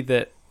see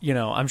that, you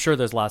know, I'm sure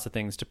there's lots of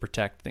things to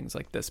protect things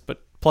like this,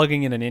 but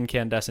plugging in an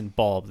incandescent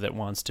bulb that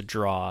wants to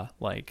draw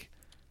like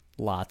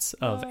lots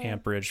of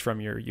amperage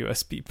from your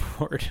USB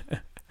port.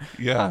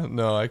 Yeah,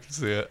 no, I can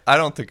see it. I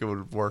don't think it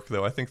would work,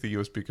 though. I think the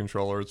USB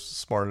controller is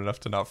smart enough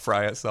to not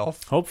fry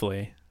itself.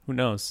 Hopefully. Who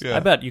knows? Yeah.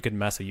 I bet you could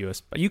mess a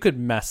USB. You could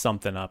mess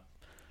something up.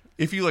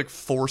 If you like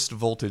forced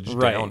voltage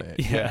Right, down it,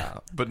 yeah.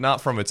 But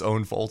not from its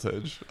own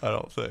voltage, I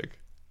don't think.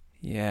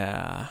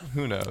 Yeah.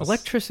 Who knows?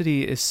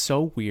 Electricity is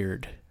so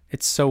weird.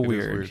 It's so It is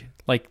weird. weird.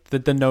 Like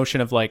the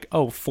notion of like,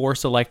 oh,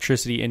 force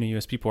electricity in a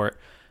USB port,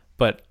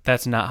 but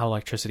that's not how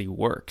electricity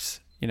works,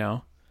 you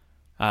know?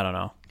 I don't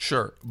know.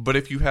 Sure, but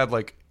if you had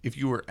if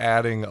you were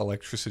adding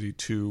electricity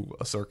to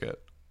a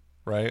circuit,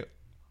 right?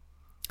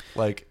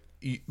 Like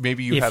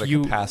maybe you had a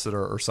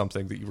capacitor or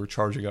something that you were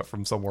charging up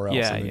from somewhere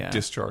else and then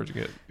discharging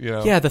it. You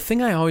know? Yeah, the thing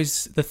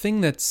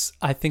that's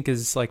I think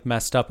is like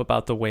messed up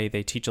about the way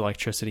they teach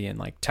electricity in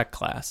like tech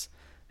class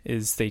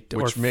is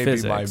which may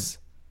physics.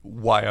 be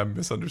why I'm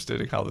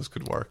misunderstanding how this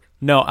could work.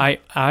 No,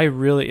 I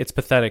really, it's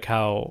pathetic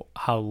how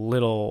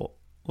little,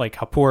 like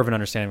how poor of an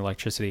understanding of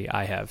electricity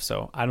I have.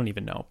 So I don't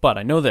even know, but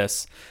I know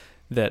this,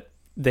 that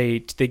they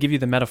give you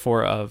the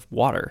metaphor of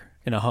water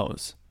in a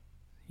hose,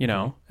 you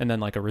know, and then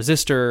like a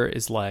resistor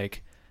is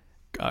like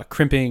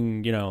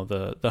crimping, you know,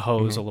 the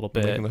hose a little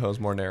bit, making the hose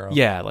more narrow.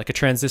 Yeah, like a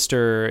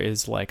transistor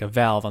is like a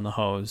valve on the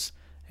hose,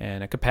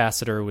 and a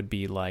capacitor would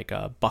be like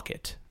a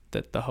bucket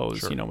that the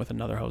hose, you know, with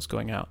another hose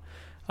going out.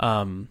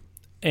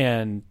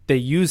 And they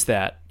use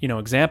that, you know,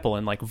 example,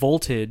 and like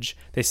voltage,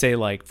 they say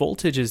like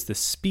voltage is the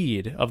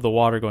speed of the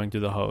water going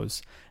through the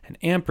hose, and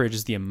amperage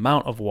is the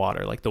amount of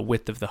water, like the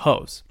width of the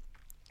hose.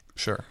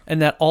 Sure.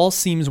 And that all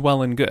seems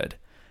well and good.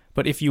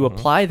 But if you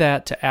apply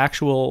that to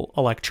actual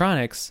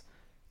electronics,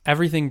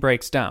 everything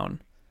breaks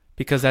down,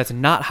 because that's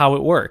not how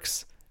it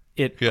works.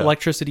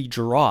 Electricity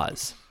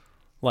draws.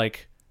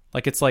 Like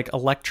it's like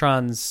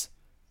electrons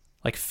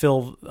like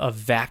fill a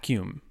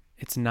vacuum.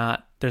 It's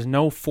not, there's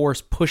no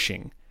force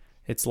pushing.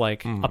 It's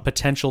like a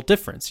potential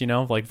difference, you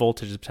know, like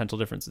voltage is a potential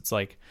difference. It's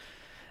like,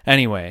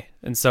 anyway.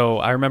 And so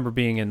I remember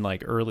being in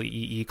like early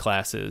EE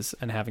classes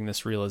and having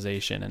this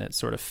realization, and it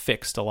sort of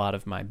fixed a lot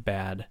of my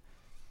bad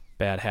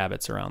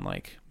habits around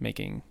like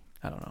making,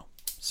 I don't know,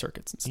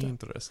 circuits and stuff.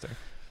 Interesting.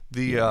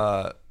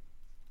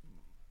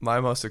 My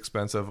most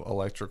expensive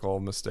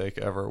electrical mistake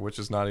ever, which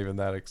is not even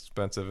that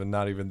expensive and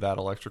not even that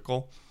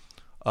electrical,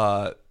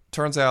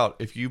 turns out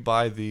if you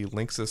buy the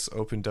Linksys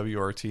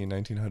OpenWRT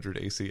 1900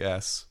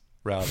 ACS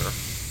router,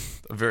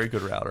 a very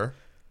good router,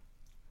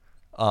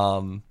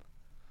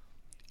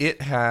 it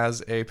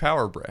has a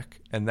power brick,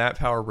 and that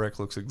power brick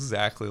looks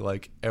exactly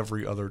like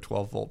every other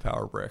 12-volt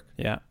power brick,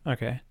 Yeah.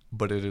 Okay.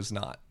 but it is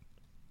not.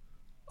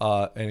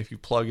 And if you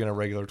plug in a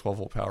regular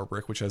 12-volt power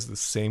brick, which has the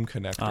same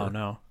connector, Oh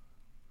no.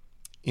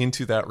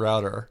 into that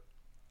router,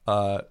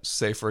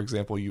 say for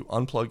example you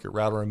unplug your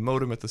router and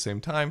modem at the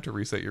same time to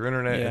reset your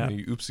internet, Yeah. and then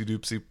you oopsie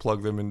doopsie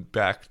plug them in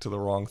back to the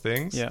wrong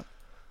things, Yeah.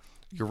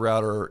 your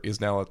router is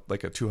now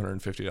like a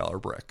 $250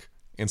 brick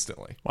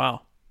instantly.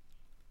 Wow.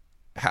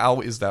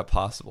 How is that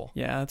possible?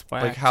 Yeah, that's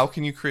whack. Like, how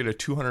can you create a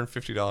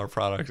 $250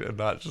 product and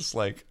not just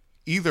like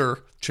either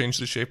change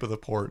the shape of the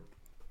port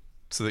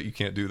so that you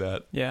can't do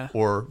that, Yeah.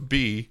 or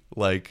B,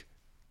 like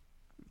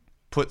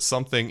put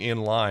something in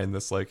line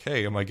that's like,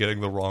 hey, am I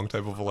getting the wrong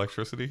type of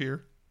electricity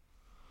here?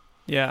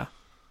 Yeah.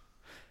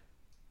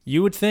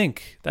 You would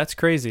think. That's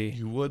crazy.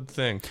 You would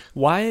think.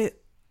 Why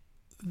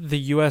the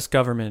U.S.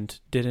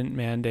 government didn't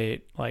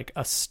mandate like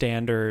a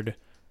standard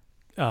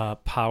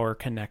power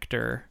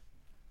connector,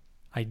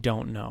 I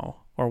don't know.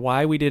 Or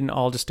why we didn't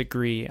all just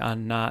agree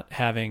on not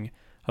having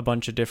a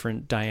bunch of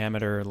different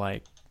diameter,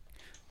 like,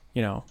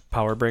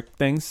 power brick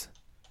things.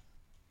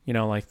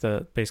 Like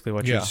basically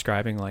what you're Yeah.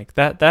 describing, like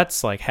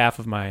that's like half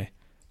of my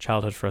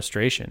childhood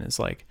frustration is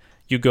like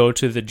you go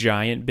to the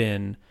giant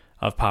bin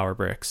of power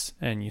bricks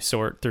and you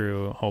sort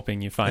through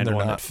hoping you find And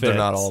one that fits. they're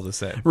not all the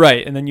same.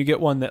 Right, and then you get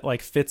one that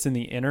like fits in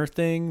the inner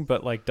thing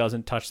but like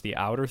doesn't touch the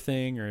outer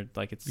thing, or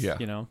like it's Yeah.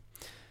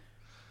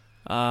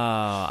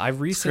 I It's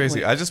recently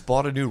crazy. I just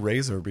bought a new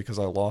razor because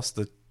I lost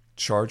the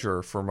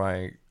charger for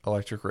my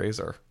electric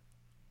razor,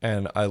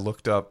 and I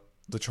looked up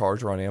the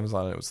charger on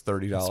Amazon and it was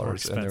 $30, and there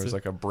was expensive.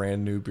 like a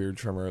brand new beard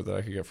trimmer that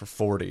I could get for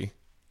 $40,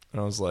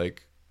 and I was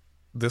like,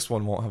 this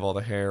one won't have all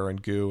the hair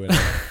and goo and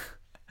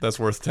that's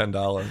worth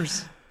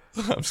 $10.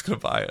 I'm just gonna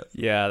buy it.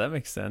 Yeah, that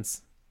makes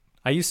sense.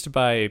 I used to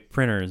buy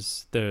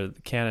printers, the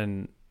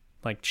Canon,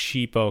 like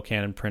cheapo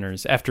Canon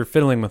printers. After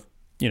fiddling with,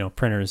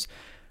 printers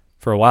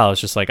for a while, it's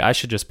just like I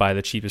should just buy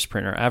the cheapest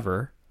printer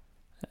ever.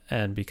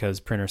 And because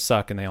printers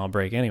suck and they all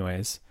break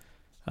anyways.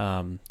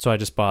 So I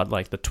just bought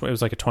like it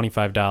was like a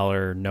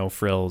 $25 no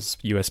frills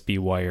USB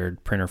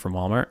wired printer from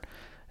Walmart.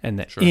 And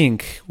the Sure.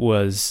 ink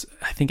was,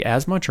 I think,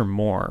 as much or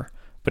more,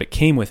 but it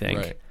came with ink.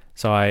 Right.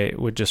 So I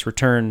would just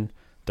return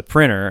the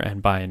printer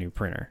and buy a new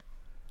printer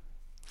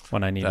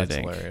when I needed That's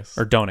ink, hilarious.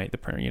 or donate the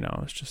printer.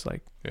 It's just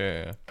like,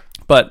 Yeah.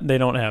 but they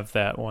don't have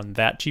that one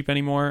that cheap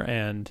anymore.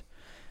 And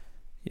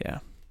yeah,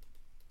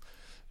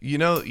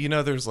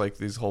 There's like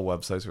these whole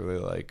websites where they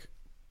like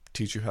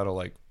teach you how to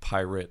like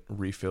pirate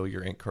refill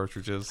your ink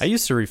cartridges. I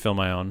used to refill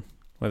my own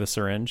with a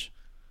syringe.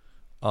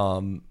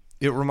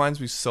 It reminds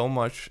me so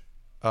much.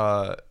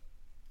 Were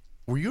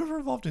you ever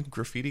involved in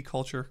graffiti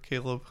culture,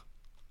 Caleb?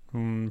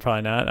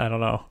 Probably not. I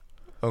don't know.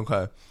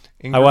 Okay.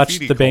 I watched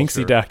the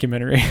Banksy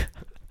documentary.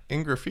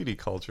 In graffiti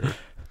culture,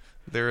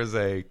 there is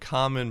a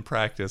common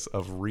practice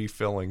of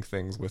refilling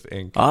things with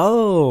ink.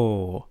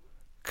 Oh,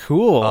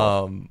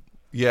 cool.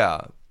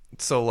 Yeah.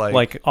 So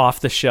like off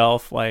the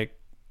shelf, like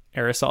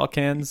aerosol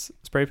cans,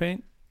 spray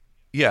paint.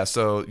 yeah,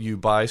 so you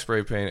buy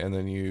spray paint and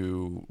then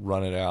you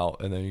run it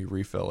out and then you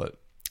refill it.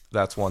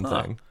 That's one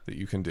thing that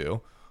you can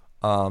do.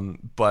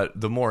 But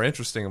the more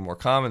interesting and more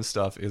common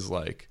stuff is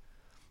like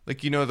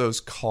those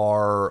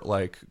car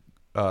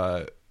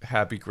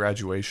happy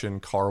graduation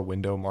car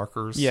window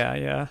markers.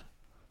 Yeah.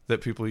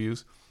 That people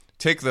use.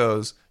 Take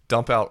those,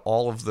 dump out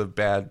all of the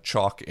bad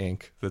chalk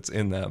ink that's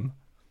in them,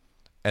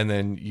 and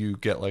then you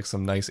get like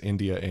some nice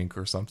India ink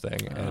or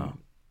something and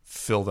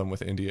fill them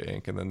with India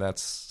ink, and then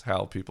that's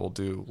how people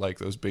do like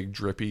those big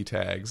drippy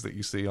tags that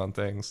you see on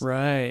things.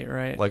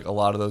 Right. Like a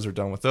lot of those are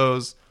done with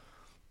those.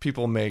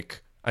 People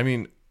make,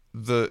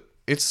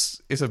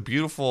 it's a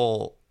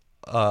beautiful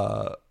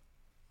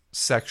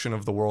section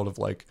of the world of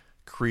like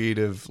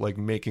creative, like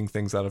making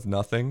things out of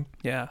nothing.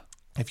 Yeah.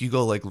 If you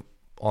go like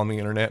on the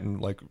internet and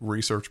like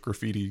research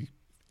graffiti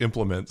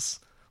implements,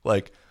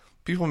 like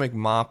people make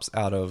mops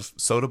out of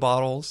soda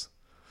bottles.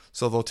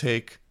 So they'll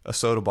take a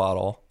soda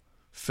bottle,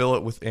 fill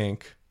it with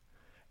ink,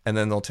 and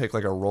then they'll take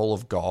like a roll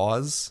of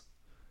gauze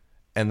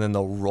and then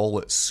they'll roll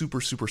it super,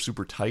 super,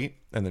 super tight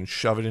and then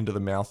shove it into the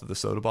mouth of the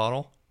soda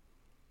bottle.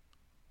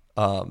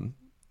 And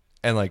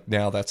like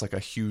now that's like a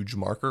huge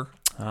marker.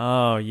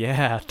 Oh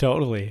yeah,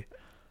 totally.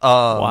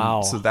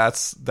 Wow. So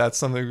that's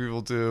something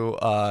people do.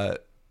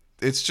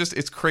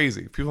 It's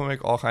crazy. People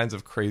make all kinds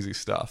of crazy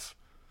stuff.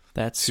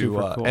 That's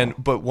super cool.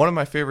 But one of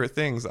my favorite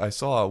things I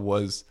saw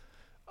was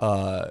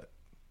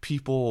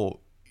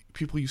people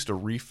used to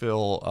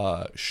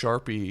refill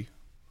Sharpie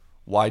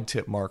wide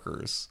tip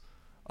markers,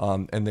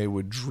 and they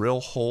would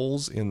drill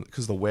holes in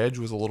because the wedge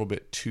was a little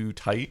bit too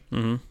tight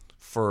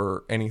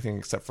for anything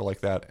except for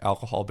like that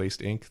alcohol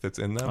based ink that's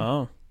in them.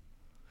 Oh.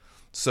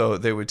 So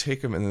they would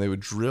take them and then they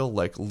would drill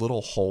like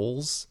little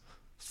holes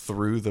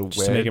through the wedge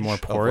Just to make it more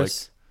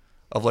porous.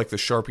 Of like the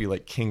Sharpie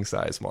like king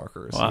size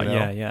markers. Wow, you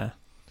know? yeah.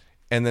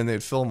 And then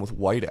they'd fill them with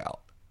whiteout.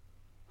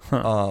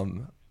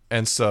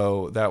 And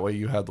so that way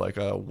you had like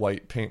a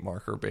white paint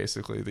marker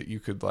basically that you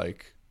could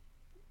like,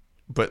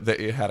 but that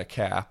it had a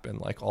cap and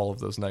like all of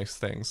those nice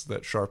things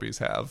that Sharpies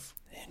have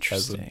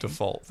as a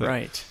default thing.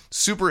 Right.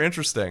 Super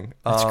interesting.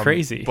 That's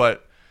crazy.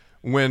 But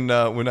when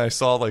I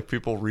saw like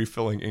people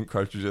refilling ink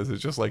cartridges, it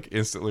just like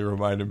instantly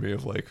reminded me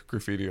of like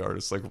graffiti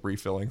artists like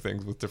refilling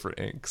things with different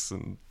inks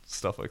and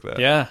stuff like that.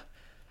 Yeah.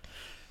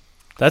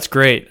 That's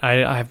great.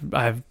 I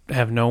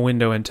have no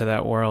window into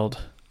that world.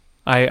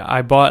 I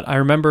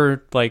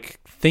remember like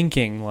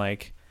thinking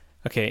like,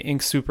 okay,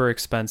 ink's super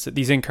expensive.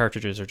 These ink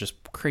cartridges are just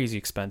crazy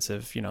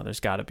expensive. You know, there's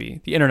got to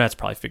be, the internet's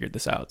probably figured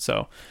this out.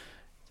 So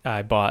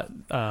I bought,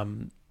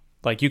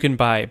 like you can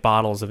buy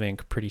bottles of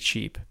ink pretty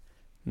cheap.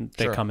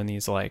 They come in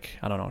these like,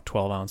 I don't know,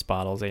 12-ounce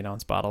bottles,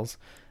 8-ounce bottles.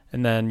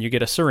 And then you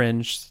get a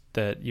syringe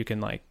that you can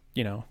like,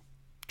 you know,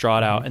 draw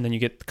it out. And then you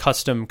get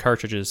custom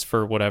cartridges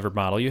for whatever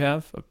model you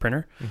have, a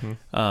printer,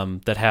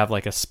 that have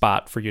like a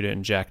spot for you to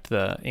inject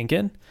the ink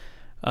in.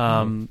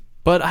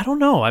 But I don't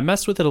know. I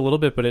messed with it a little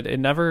bit, but I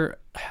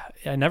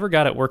never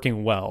got it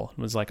working well.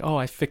 It was like, oh,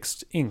 I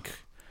fixed ink.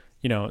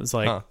 You know, it was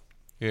like,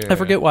 I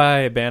forget why I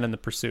abandoned the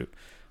pursuit.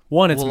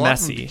 One, it's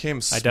messy.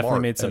 I definitely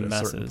made some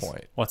messes.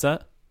 What's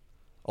that?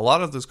 A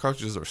lot of those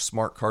cartridges are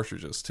smart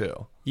cartridges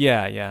too.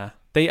 Yeah.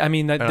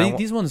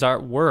 These ones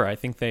were. I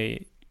think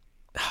they,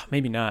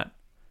 maybe not.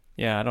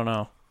 Yeah, I don't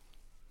know.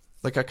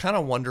 Like, I kind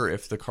of wonder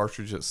if the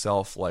cartridge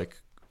itself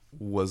like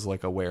was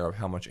like aware of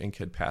how much ink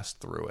had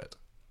passed through it.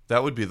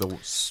 That would be the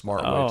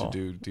smart way to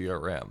do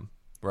DRM,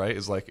 right?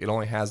 Is like it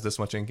only has this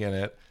much ink in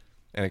it,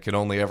 and it can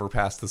only ever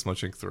pass this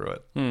much ink through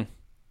it. You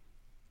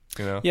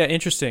know? Yeah,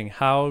 interesting.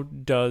 How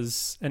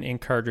does an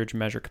ink cartridge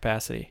measure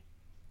capacity?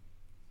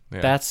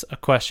 Yeah. That's a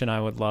question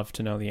I would love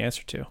to know the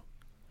answer to.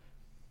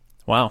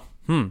 Wow.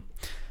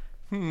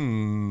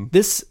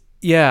 This,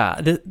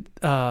 yeah.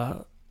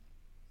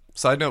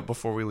 Side note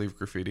before we leave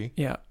graffiti.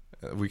 Yeah.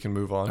 We can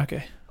move on.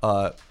 Okay.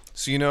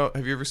 So, you know,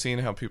 have you ever seen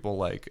how people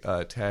like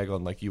tag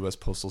on like U.S.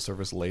 Postal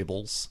Service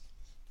labels?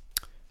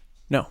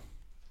 No.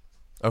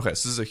 Okay, so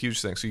this is a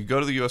huge thing. So you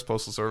go to the U.S.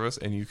 Postal Service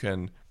and you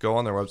can go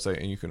on their website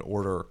and you can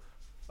order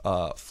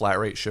flat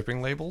rate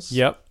shipping labels.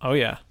 Yep. Oh,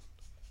 yeah.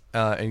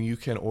 And you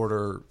can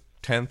order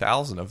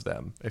 10,000 of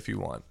them if you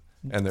want,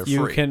 and they're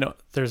free.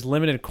 There's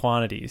limited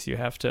quantities. You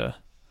have to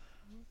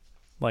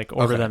like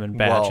order them in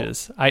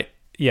batches.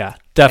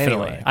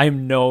 Definitely. Anyway. I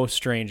am no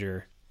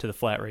stranger to the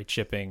flat rate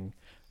shipping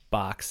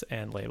box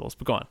and labels,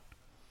 but go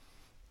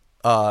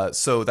on.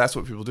 So that's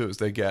what people do is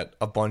they get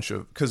a bunch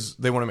of, because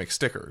they want to make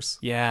stickers.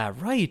 Yeah,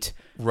 right.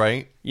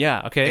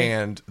 Yeah, okay.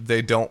 And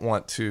they don't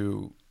want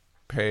to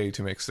pay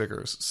to make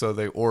stickers, so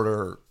they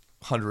order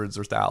hundreds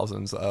or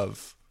thousands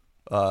of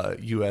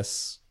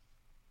U.S.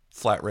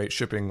 flat rate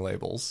shipping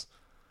labels,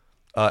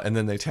 and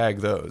then they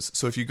tag those.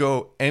 So if you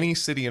go any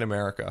city in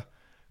America,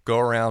 go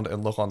around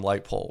and look on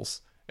light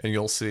poles, and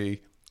you'll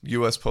see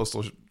U.S.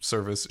 Postal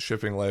Service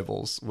shipping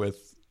labels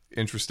with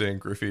interesting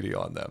graffiti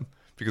on them,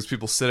 because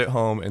people sit at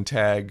home and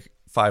tag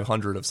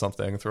 500 of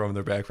something, throw them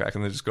in their backpack,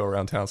 and they just go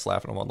around town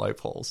slapping them on light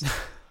poles.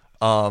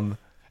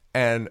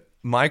 And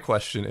my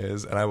question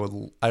is, and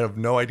I have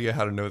no idea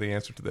how to know the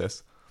answer to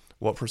this,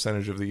 what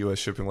percentage of the U.S.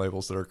 shipping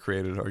labels that are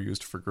created are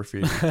used for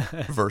graffiti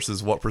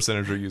versus what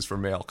percentage are used for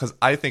mail? Because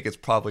I think it's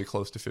probably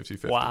close to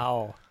 50-50.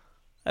 Wow.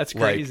 That's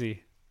crazy.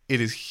 Like,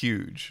 it is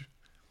huge.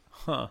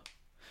 Huh.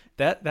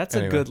 That's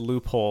a good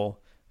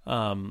loophole.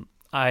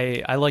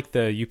 I like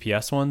the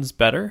UPS ones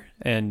better,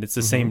 and it's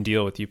the same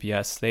deal with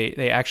UPS.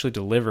 They actually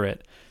deliver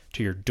it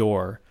to your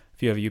door.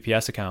 If you have a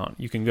UPS account,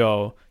 you can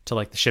go to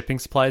like the shipping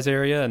supplies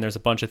area, and there's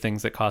a bunch of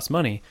things that cost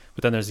money,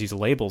 but then there's these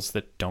labels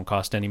that don't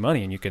cost any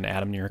money, and you can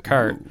add them to your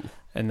cart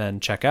and then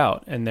check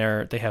out. And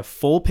they have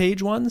full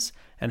page ones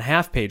and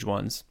half page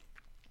ones.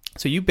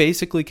 So you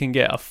basically can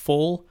get a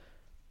full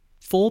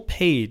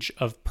page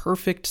of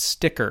perfect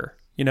sticker,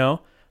 you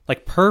know,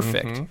 like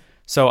perfect.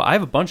 So I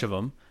have a bunch of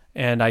them,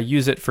 and I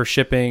use it for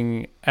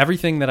shipping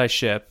everything that I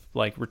ship,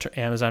 like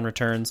Amazon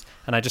returns,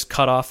 and I just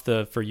cut off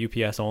for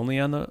UPS only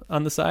on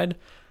the side.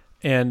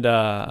 And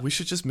we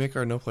should just make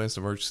our No Plans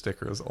to Merge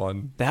stickers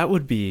on that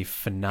would be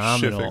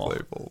phenomenal. Shipping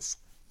labels.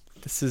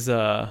 This is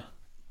yeah.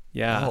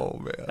 Oh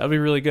man, that'd be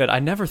really good. I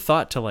never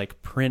thought to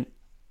like print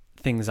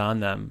things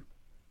on them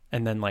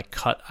and then like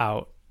cut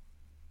out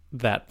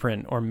that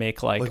print or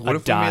make like a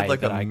die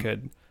that I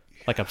could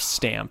like a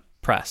stamp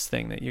press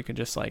thing that you could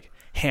just like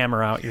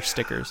hammer out your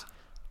stickers.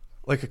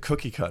 Like a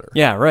cookie cutter.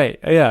 Yeah, right.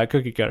 Yeah, a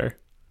cookie cutter.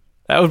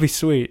 That would be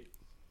sweet.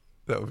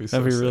 That would be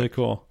That'd be really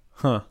cool.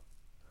 Huh.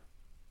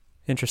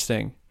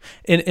 Interesting.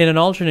 In an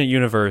alternate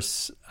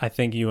universe, I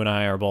think you and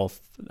I are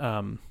both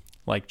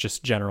like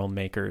just general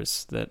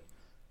makers that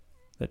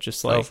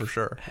just like for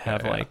sure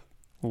have like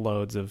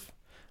loads of.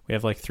 We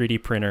have like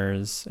 3D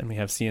printers and we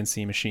have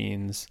CNC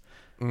machines.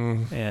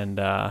 And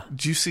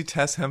do you see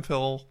Tess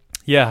Hemphill?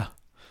 Yeah.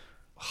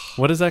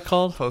 What is that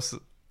called?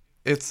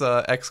 It's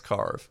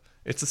Xcarve.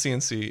 It's a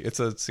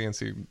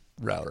CNC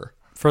router.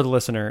 For the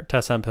listener,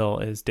 Tess Hemphill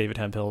is David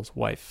Hemphill's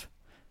wife.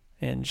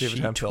 And David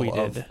she Hemphill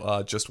tweeted,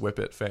 of Just Whip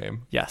It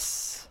fame.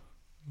 Yes.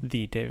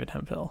 The David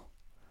Hemphill.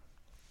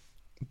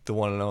 The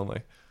one and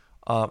only.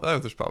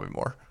 There's probably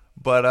more.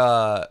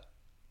 But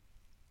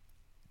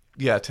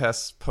yeah,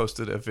 Tess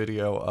posted a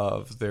video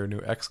of their new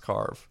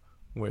Xcarve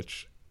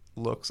which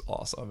looks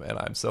awesome, and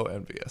I'm so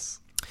envious.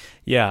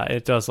 Yeah,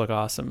 it does look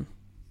awesome.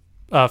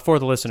 For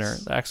the listener,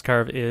 the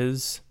X-Carve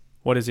is...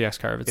 What is the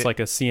X-Carve? It's like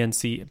a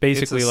CNC...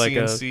 Basically like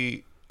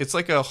CNC, it's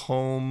like a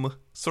home,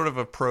 sort of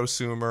a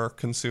prosumer,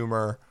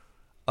 consumer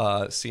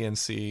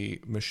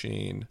CNC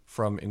machine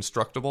from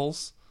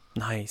Instructables.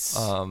 Nice.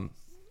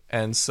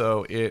 And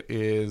so it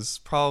is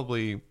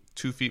probably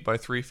 2 feet by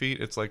 3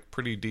 feet. It's like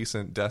pretty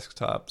decent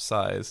desktop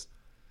size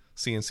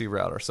CNC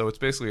router. So it's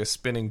basically a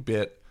spinning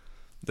bit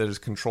that is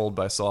controlled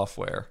by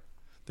software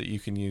that you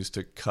can use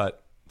to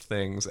cut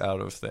things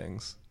out of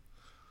things.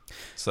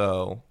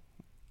 So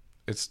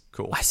it's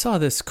cool. I saw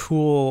this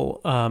cool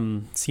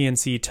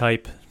CNC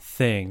type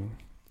thing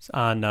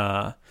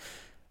on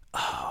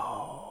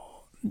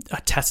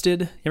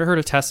Tested. You ever heard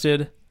of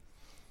Tested?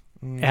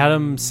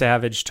 Adam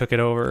Savage took it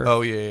over.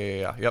 Oh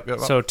yeah.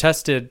 Yep. So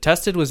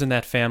Tested was in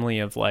that family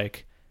of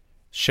like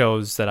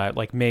shows that I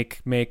like.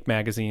 Make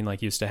magazine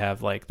like used to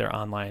have like their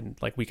online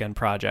like weekend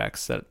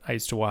projects that I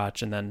used to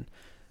watch, and then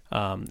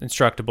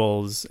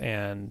Instructables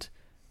and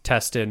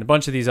Tested and a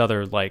bunch of these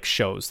other like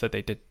shows that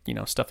they did,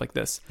 stuff like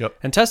this. Yep.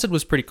 And Tested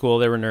was pretty cool.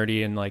 They were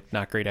nerdy and like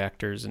not great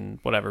actors and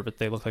whatever, but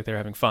they looked like they were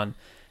having fun.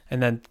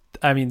 And then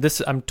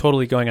I'm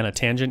totally going on a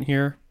tangent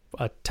here,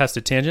 a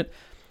Tested tangent.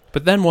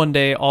 But then one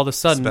day, all of a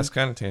sudden, it's the best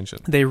kind of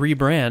tangent. They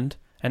rebrand,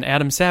 and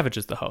Adam Savage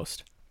is the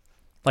host,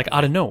 like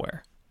out of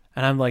nowhere.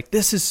 And I'm like,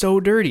 this is so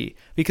dirty,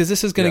 because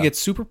this is going to get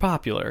super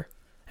popular,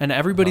 and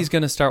everybody's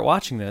going to start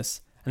watching this,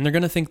 and they're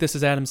going to think this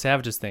is Adam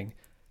Savage's thing.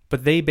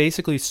 But they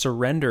basically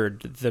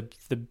surrendered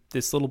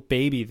this little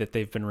baby that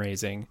they've been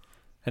raising,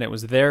 and it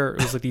was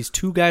like these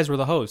two guys were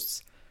the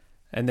hosts,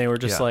 and they were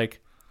just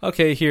like,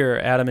 okay, here,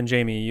 Adam and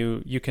Jamie,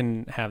 you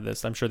can have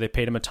this. I'm sure they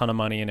paid him a ton of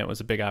money, and it was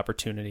a big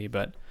opportunity,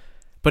 but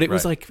it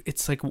was like,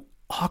 it's like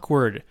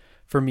awkward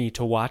for me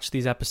to watch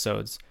these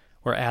episodes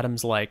where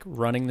Adam's like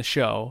running the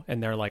show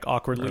and they're like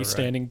awkwardly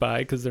standing by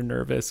because they're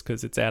nervous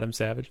because it's Adam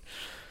Savage.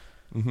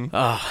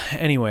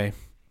 Anyway,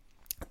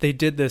 they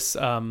did this.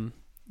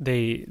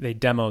 They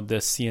demoed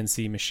this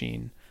CNC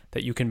machine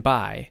that you can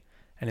buy,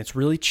 and it's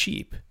really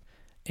cheap,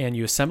 and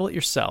you assemble it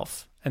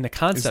yourself. And the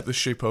concept...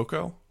 Is it the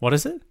Shapeoko? What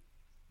is it?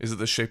 Is it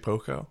the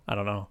Shapeoko? I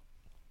don't know.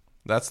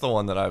 That's the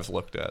one that I've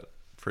looked at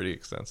pretty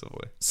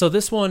extensively. So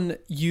this one,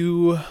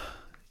 you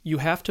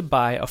have to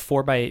buy a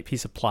 4x8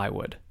 piece of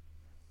plywood.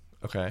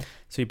 Okay.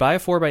 So you buy a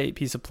 4x8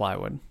 piece of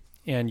plywood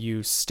and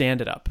you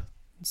stand it up.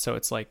 So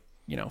it's like,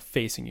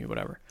 facing you,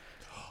 whatever.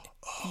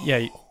 Yeah,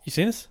 you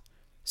seen this?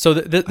 So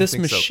this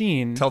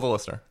machine... So. Tell the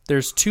listener.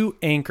 There's 2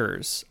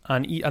 anchors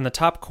on the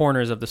top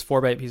corners of this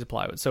 4x8 piece of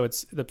plywood. So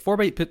it's the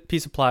 4x8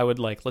 piece of plywood,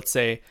 like, let's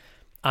say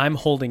I'm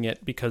holding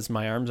it because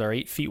my arms are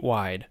 8 feet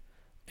wide,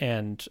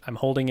 and I'm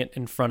holding it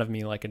in front of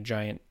me like a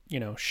giant,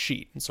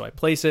 sheet. And so I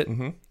place it,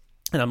 and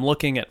I'm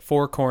looking at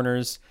 4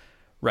 corners,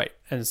 right?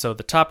 And so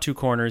the top 2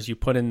 corners, you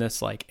put in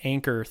this like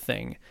anchor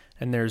thing,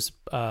 and there's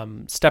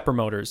stepper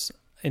motors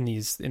in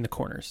the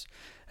corners,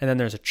 and then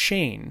there's a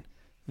chain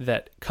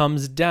that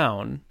comes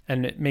down,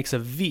 and it makes a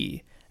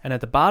V. And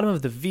at the bottom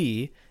of the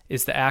V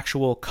is the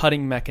actual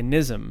cutting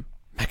mechanism.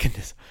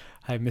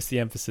 I missed the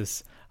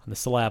emphasis on the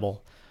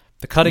syllable.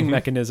 The cutting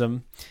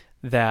mechanism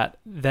that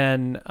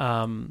then.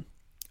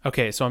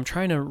 Okay, so I'm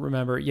trying to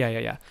remember.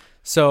 Yeah.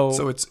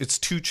 So it's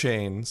 2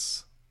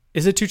 chains.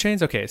 Is it 2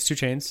 chains? Okay, it's 2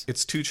 chains.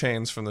 It's 2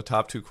 chains from the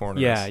top 2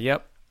 corners. Yeah.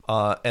 Yep.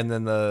 And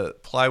then the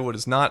plywood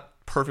is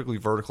not perfectly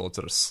vertical. It's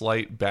at a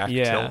slight back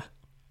tilt.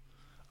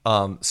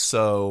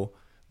 So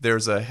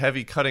there's a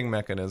heavy cutting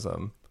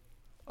mechanism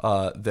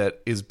that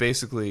is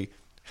basically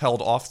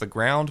held off the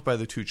ground by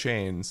the 2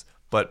 chains,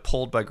 but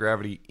pulled by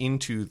gravity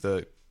into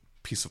the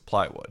piece of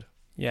plywood.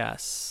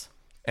 Yes.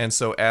 And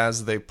so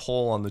as they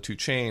pull on the 2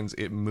 chains,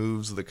 it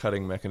moves the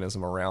cutting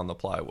mechanism around the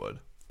plywood.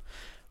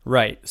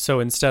 Right. So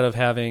instead of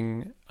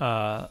having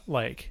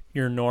like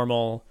your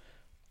normal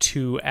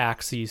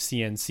 2-axis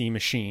CNC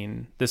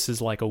machine, this is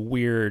like a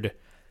weird...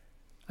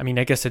 I mean,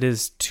 I guess it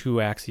is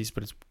 2 axes,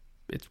 but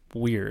it's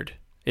weird.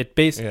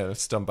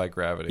 It's done by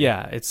gravity.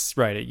 Yeah, it's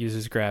right. It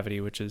uses gravity,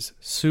 which is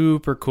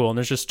super cool. And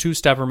there's just 2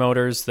 stepper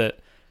motors that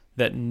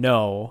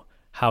know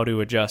how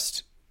to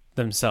adjust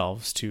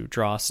themselves to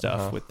draw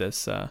stuff with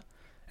this. And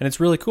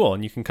it's really cool.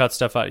 And you can cut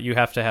stuff out. You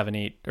have to have an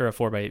 8 or a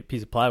 4x8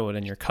 piece of plywood,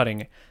 and you're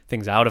cutting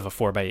things out of a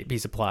 4x8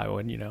 piece of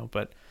plywood,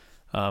 But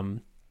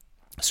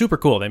super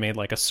cool. They made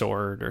like a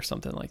sword or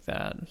something like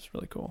that. It's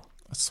really cool.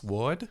 A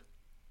sword?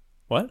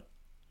 What?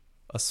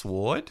 A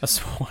sword? A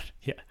sword.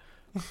 Yeah.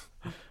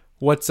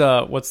 What's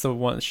the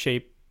one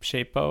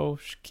Shapeoko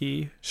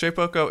key?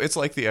 Shapeoko, it's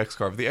like the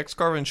X-Carve. The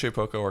X-Carve and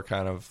Shapeoko are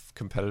kind of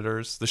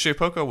competitors. The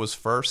Shapeoko was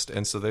first,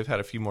 and so they've had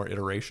a few more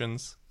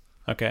iterations.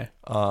 Okay.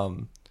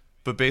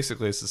 But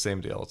basically it's the same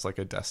deal. It's like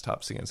a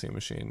desktop CNC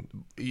machine.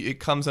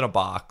 It comes in a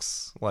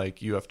box.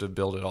 Like, you have to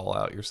build it all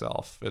out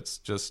yourself.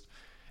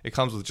 It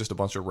comes with just a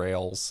bunch of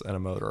rails and a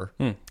motor.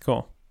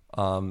 Cool.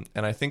 And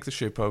I think the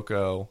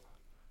Shapeoko...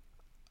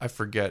 I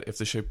think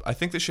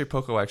the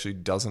Shapeoko actually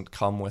doesn't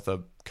come with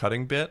a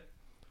cutting bit.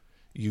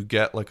 You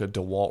get like a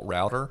DeWalt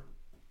router,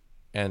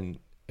 and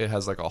it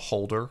has like a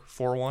holder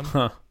for one.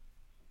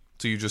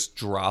 So you just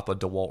drop a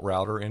DeWalt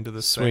router into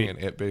this Sweet. thing, and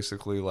it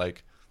basically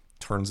like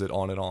turns it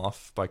on and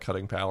off by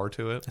cutting power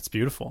to it. That's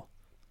beautiful.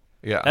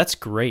 Yeah, That's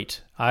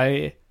great.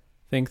 I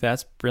think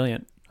that's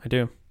brilliant. I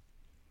do.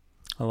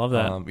 I love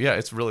that. yeah,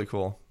 it's really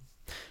cool.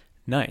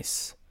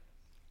 Nice.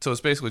 So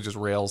it's basically just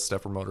rails,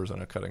 stepper motors,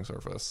 and a cutting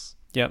surface,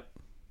 Yep.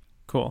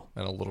 Cool.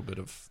 and a little bit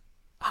of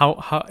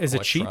How is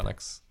it cheap?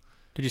 electronics.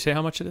 Did you say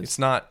how much it is?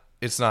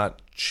 It's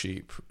not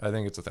cheap. I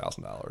think it's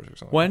 $1,000 or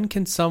something. When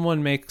can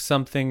someone make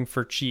something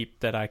for cheap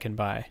that I can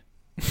buy?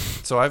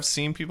 So I've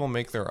seen people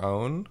make their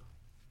own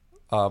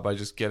by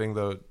just getting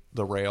the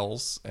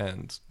rails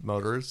and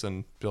motors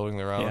and building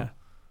their own.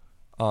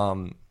 Yeah.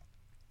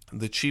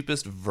 The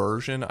cheapest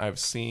version I've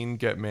seen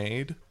get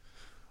made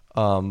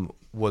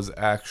was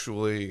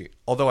actually,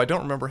 although I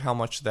don't remember how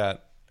much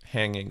that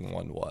hanging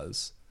one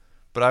was,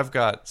 but I've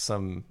got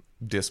some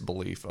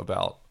disbelief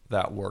about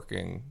that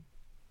working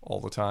all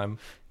the time.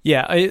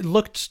 Yeah, it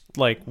looked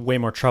like way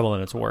more trouble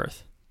than it's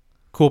worth.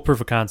 Cool proof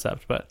of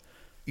concept, but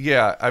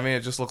Yeah, I mean,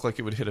 it just looked like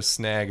it would hit a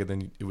snag and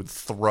then it would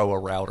throw a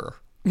router.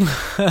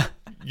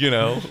 You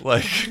know,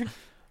 like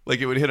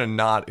it would hit a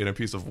knot in a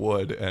piece of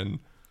wood and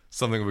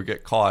something would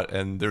get caught,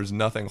 and there's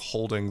nothing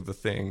holding the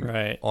thing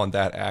Right. on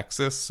that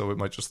axis, so it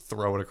might just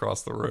throw it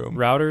across the room.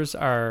 routers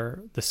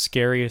are the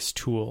scariest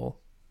tool.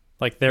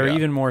 Like they're Yeah.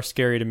 even more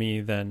scary to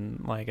me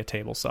than like a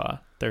table saw.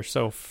 They're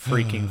so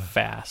freaking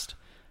fast.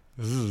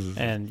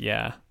 And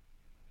yeah.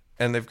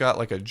 And they've got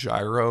like a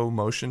gyro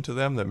motion to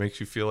them that makes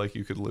you feel like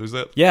you could lose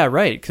it. Yeah,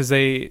 right. Because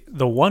the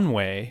one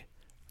way,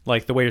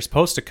 like the way you're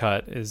supposed to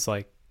cut is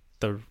like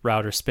the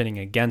router spinning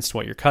against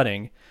what you're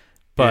cutting.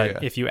 But Yeah.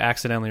 if you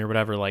accidentally or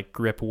whatever, like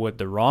grip wood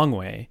the wrong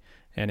way,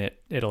 and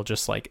it'll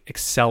just like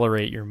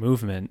accelerate your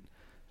movement.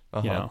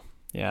 Uh-huh. You know,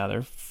 yeah,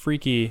 they're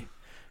freaky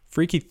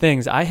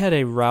things. I had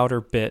a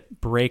router bit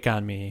break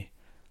on me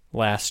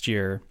last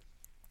year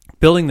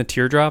building the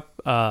teardrop.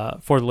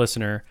 For the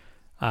listener,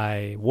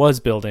 I was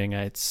building.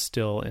 It's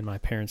still in my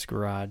parents'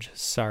 garage.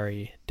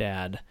 Sorry,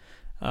 Dad.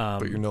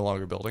 But you're no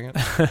longer building it.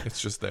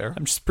 It's just there.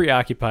 I'm just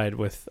preoccupied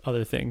with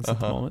other things at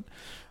the moment.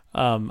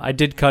 I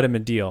did cut him a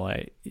deal.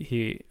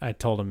 I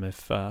told him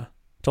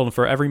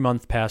for every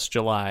month past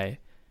July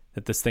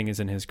that this thing is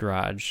in his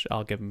garage,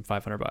 I'll give him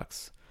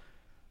 $500.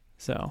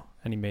 So,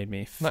 and he made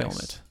me film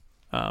Nice. it.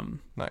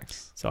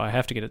 Nice. So I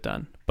have to get it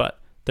done. But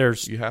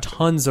there's You have to.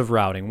 tons of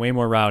routing, way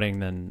more routing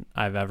than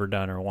I've ever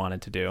done or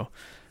wanted to do.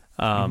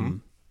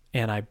 And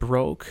I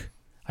broke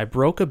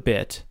a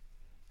bit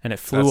and it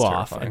flew That's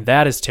off, terrifying. and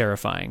that is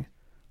terrifying.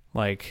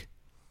 Like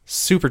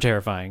super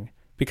terrifying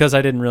because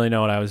I didn't really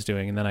know what I was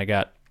doing, and then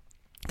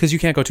because you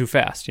can't go too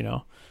fast, you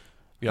know.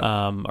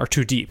 Yeah. Or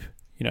too deep,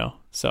 you know.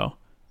 So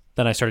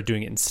then I started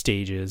doing it in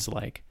stages,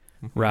 like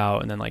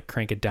route and then like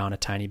crank it down a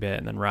tiny bit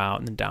and then route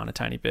and then down a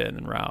tiny bit and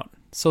then route.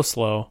 So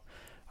slow,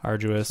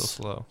 arduous, So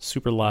slow.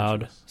 super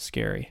loud, Arduous.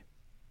 scary.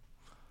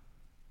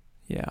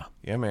 Yeah.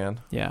 Yeah, man.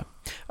 Yeah.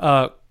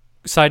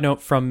 Side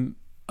note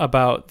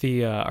about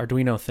the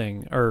Arduino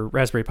thing or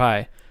Raspberry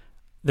Pi.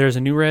 There's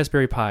a new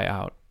Raspberry Pi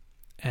out,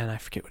 and I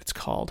forget what it's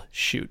called.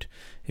 Shoot.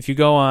 If you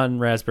go on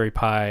Raspberry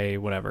Pi,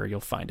 whatever,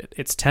 you'll find it.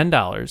 It's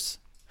 $10,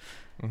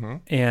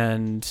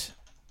 and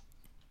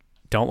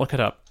don't look it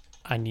up.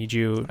 I need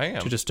you I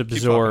am. to just Keep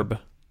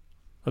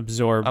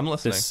absorb I'm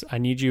listening. this. I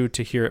need you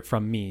to hear it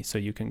from me so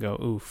you can go,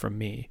 ooh, from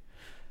me.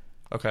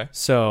 Okay.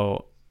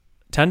 So,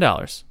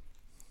 $10.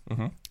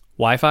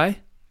 Wi-Fi,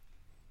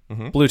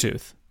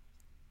 Bluetooth,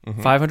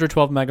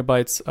 512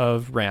 megabytes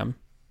of RAM,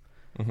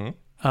 an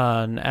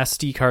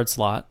SD card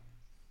slot,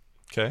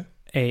 Okay.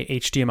 a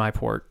HDMI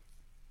port,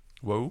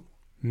 Whoa.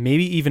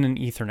 maybe even an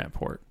Ethernet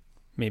port.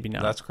 Maybe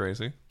not. That's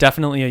crazy.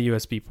 Definitely a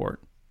USB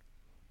port.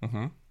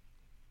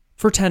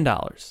 For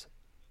 $10.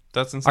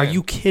 That's insane. Are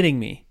you kidding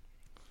me?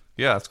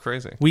 Yeah, it's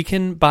crazy. We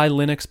can buy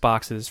Linux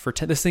boxes for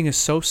this thing is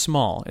so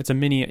small. It's a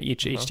mini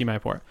HDMI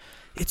port.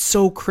 It's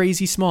so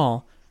crazy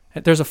small.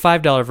 There's a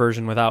 $5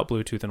 version without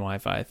Bluetooth and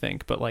Wi-Fi, I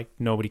think, but like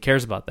nobody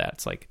cares about that.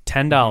 It's like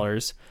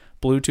 $10,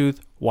 Bluetooth,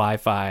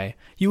 Wi-Fi.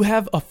 You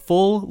have a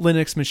full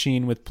Linux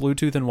machine with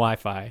Bluetooth and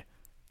Wi-Fi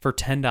for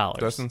 $10.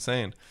 That's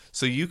insane.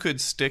 So you could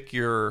stick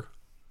your,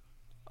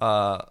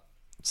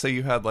 say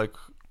you had like,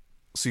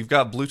 so you've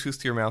got Bluetooth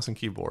to your mouse and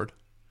keyboard.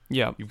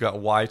 Yeah. You've got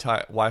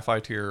Wi-Fi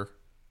to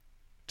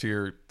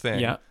your thing.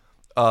 Yeah.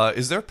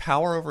 Is there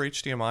power over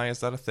HDMI? Is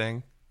that a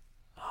thing?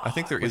 I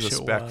think there is a wish it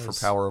spec was.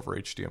 for power over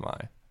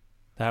HDMI.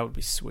 That would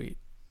be sweet.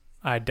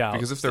 I doubt.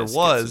 Because if there this gets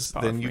was, its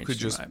power then from you could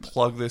just HDMI, but-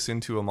 plug this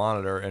into a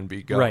monitor and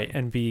be going. right,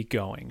 and be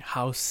going.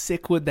 How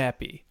sick would that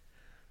be?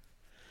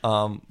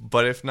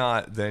 But if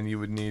not, then you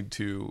would need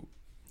to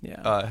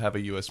Yeah. have a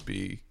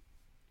USB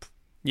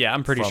Yeah,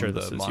 I'm pretty from sure the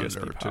this is monitor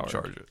USB to powered.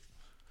 charge it.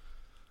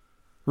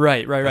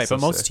 Right. That's But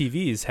so most sick.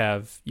 TVs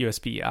have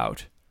USB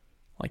out.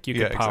 Like you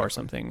Yeah, could power exactly.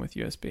 something with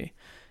USB.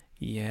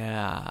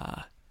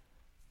 Yeah.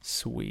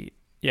 Sweet.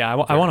 Yeah,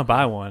 I want to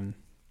buy one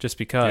just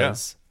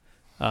because.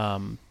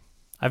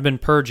 I've been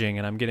purging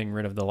and I'm getting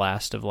rid of the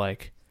last of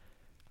like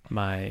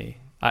my.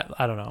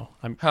 I don't know.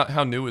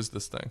 How new is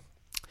this thing?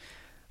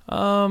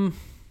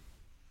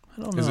 I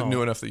I don't know. Is it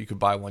new enough that you could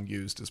buy one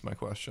used? Is my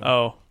question.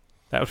 Oh,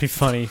 that would be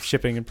funny.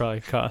 Shipping would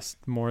probably cost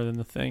more than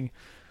the thing.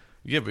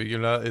 Yeah, but you're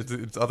not.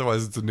 It's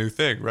otherwise it's a new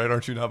thing, right?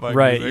 Aren't you not buying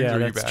Right, new things? yeah, Or are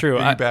you that's back, true.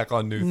 Are you back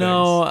on new things?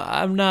 No,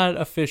 I'm not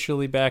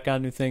officially back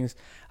on new things.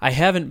 I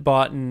haven't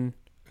bought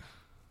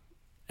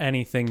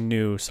anything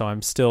new, so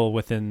I'm still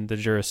within the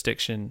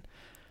jurisdiction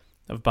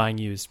of buying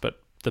used. But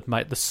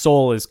the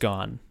soul is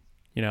gone.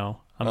 You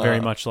know, I'm very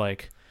much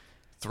like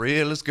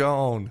thrill is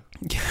gone.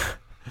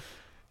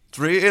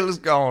 Thrill is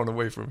gone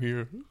away from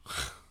here.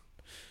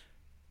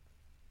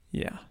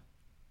 Yeah.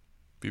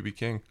 BB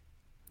King.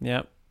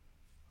 Yep.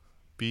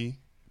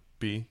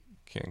 BB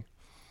King.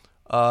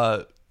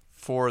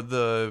 For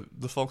the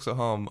folks at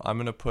home, I'm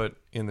gonna put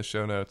in the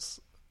show notes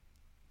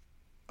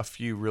a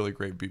few really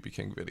great BB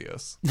King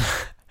videos.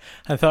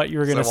 I thought you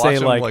were gonna So I watch say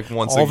them, like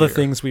once all a the year.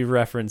 things we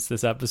referenced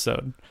this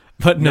episode,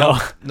 but no.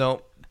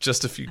 No,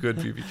 just a few good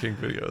BB King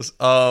videos.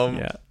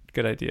 Yeah,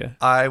 good idea.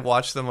 I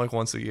watch them like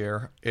once a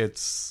year.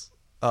 It's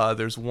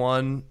there's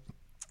one.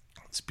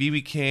 It's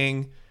BB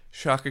King,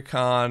 Shaka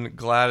Khan,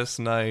 Gladys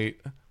Knight,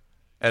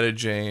 Etta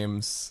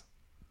James,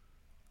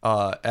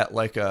 at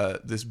like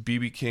this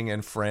BB King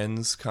and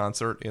Friends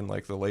concert in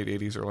like the late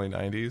 80s, early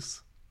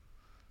 90s.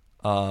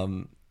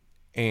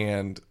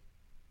 And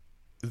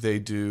they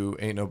do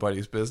Ain't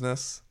Nobody's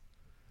Business.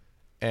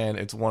 And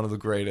it's one of the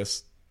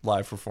greatest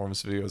live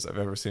performance videos I've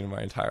ever seen in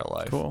my entire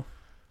life. Cool.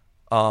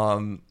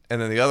 And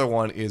then the other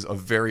one is a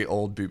very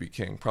old BB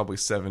King, probably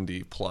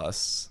 70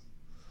 plus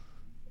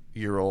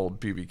year old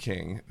BB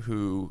King,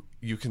 who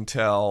you can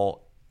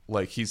tell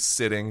like he's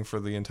sitting for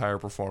the entire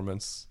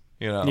performance.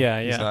 You know,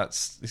 Yeah.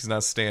 He's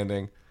not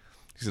standing.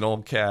 He's an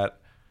old cat.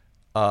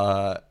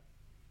 And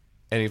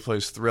he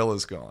plays Thrill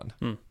Is Gone.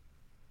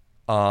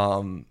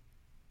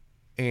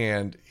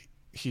 And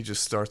he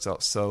just starts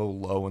out so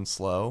low and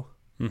slow.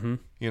 Mm-hmm.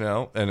 You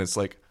know, and it's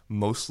like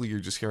mostly you're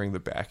just hearing the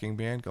backing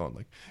band going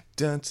like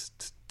dun,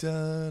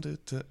 dun, dun,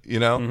 dun, you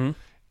know, Mm-hmm.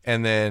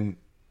 and then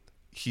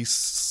he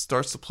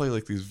starts to play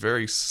like these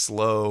very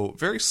slow,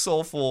 very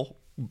soulful,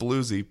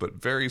 bluesy, but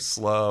very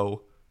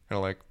slow, kind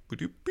of like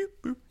boop, boop,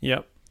 boop,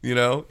 Yep. you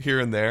know, here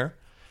and there,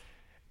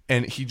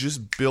 and he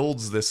just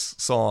builds this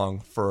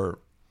song for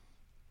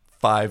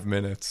 5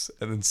 minutes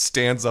and then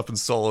stands up and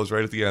solos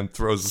right at the end,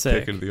 throws his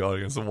Sick. pick into the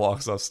audience and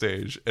walks off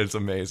stage. It's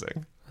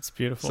amazing. That's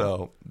beautiful.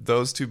 So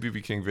those two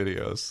BB King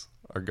videos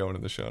are going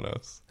in the show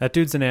notes. That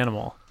dude's an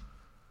animal.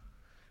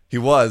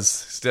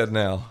 He's dead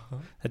now.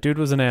 That dude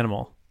was an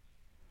animal.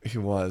 He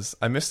was.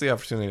 I missed the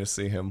opportunity to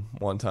see him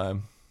one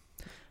time.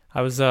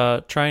 I was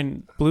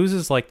trying. Blues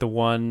is like the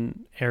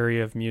one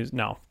area of music.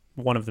 No,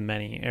 one of the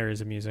many areas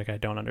of music I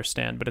don't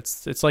understand. But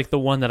it's like the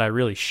one that I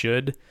really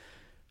should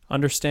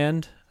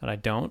understand, and I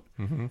don't.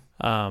 Mm-hmm.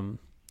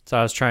 So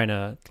I was trying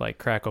to like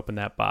crack open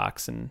that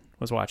box and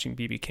was watching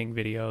BB King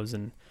videos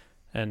and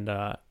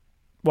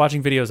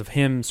watching videos of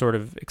him sort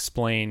of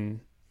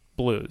explain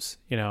blues,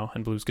 you know,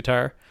 and blues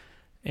guitar,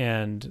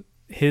 and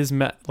his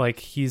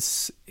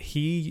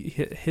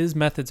his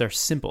methods are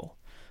simple.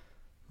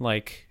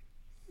 Like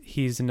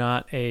he's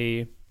not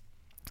a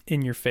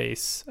in your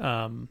face.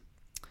 I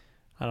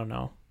don't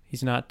know.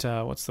 He's not.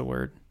 What's the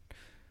word?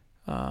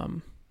 I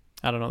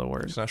don't know the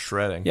word. He's not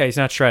shredding. Yeah, he's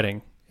not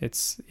shredding.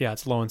 It's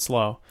low and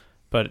slow,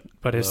 but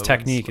his Low and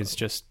technique slow. is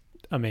just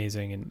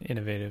amazing and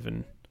innovative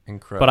and.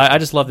 Incredible. But I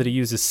just love that he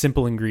uses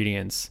simple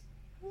ingredients.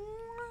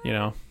 You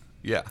know?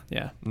 Yeah.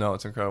 Yeah. No,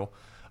 it's incredible.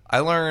 I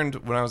learned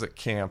when I was at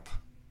camp.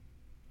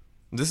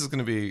 This is going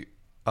to be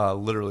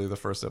literally the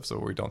first episode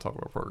where we don't talk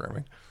about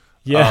programming.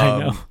 Yeah, I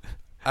know.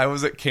 I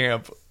was at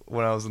camp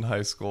when I was in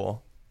high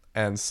school,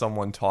 and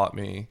someone taught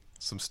me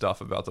some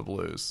stuff about the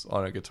blues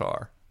on a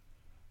guitar.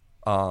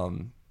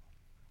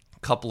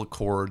 Couple of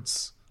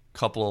chords,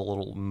 couple of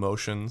little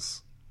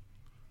motions,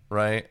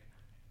 right?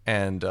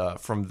 And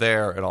from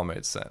there, it all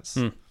made sense.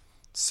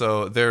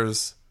 So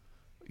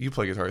you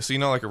play guitar, so you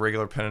know like a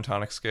regular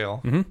pentatonic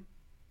scale.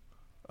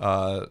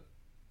 Mm-hmm.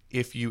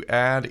 If you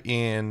add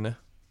in,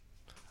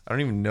 I don't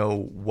even know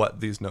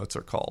what these notes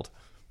are called,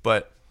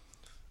 but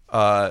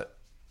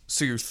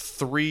so you're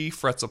 3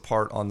 frets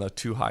apart on the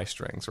 2 high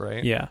strings,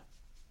 right? Yeah.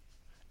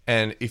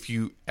 And if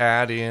you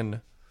add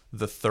in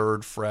the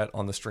 3rd fret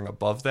on the string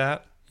above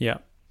that, Yeah.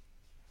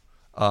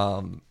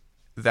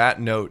 that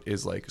note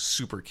is like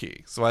super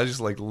key. So I just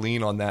like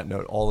lean on that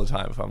note all the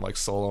time if I'm like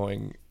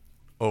soloing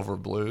over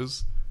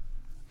blues.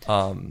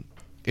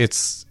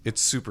 It's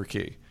super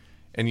key,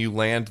 and you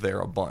land there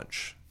a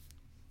bunch.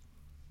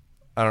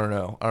 I don't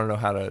know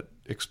how to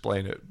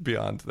explain it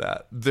beyond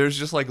that. There's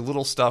just like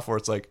little stuff where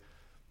it's like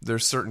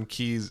there's certain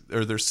keys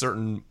or there's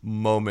certain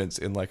moments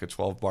in like a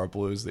 12-bar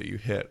blues that you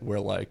hit where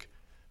like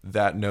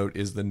that note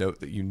is the note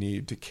that you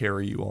need to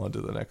carry you on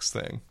to the next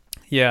thing.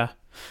 Yeah.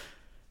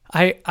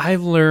 I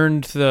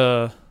learned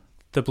the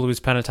blues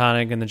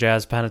pentatonic and the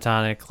jazz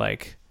pentatonic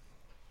like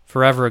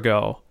forever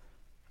ago.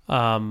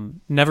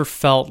 Never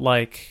felt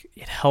like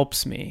it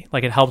helps me.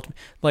 Like it helped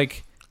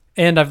like,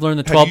 and I've learned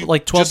the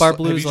 12 bar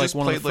blues like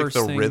one of the first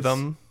the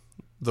things.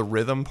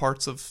 rhythm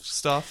parts of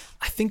stuff.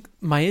 I think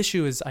my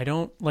issue is I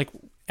don't like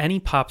any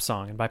pop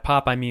song, and by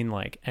pop I mean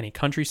like any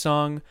country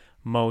song,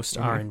 most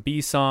R&B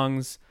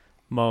songs,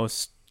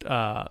 most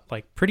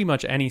like pretty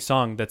much any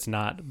song that's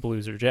not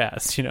blues or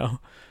jazz, you know,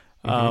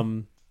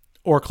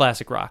 or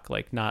classic rock,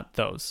 like not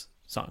those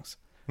songs,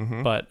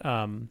 but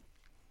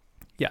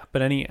yeah,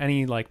 but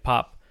any like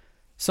pop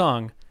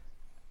song,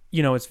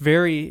 you know, it's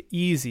very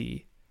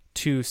easy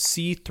to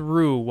see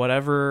through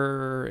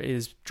whatever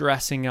is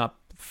dressing up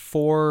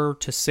 4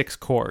 to 6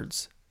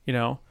 chords, you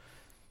know,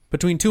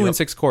 between 2 and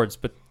 6 chords.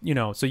 But, you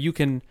know, so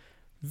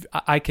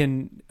I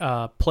can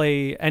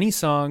play any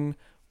song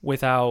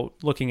without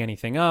looking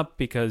anything up,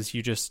 because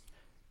you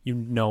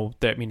know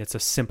that, I mean, it's a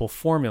simple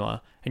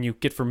formula, and you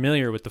get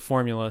familiar with the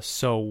formula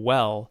so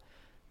well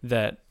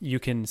that you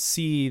can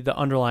see the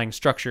underlying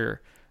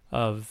structure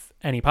of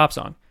any pop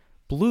song.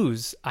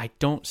 Blues, I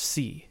don't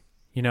see,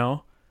 you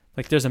know,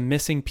 like there's a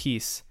missing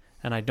piece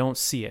and I don't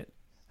see it,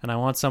 and I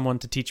want someone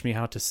to teach me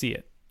how to see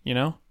it, you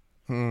know?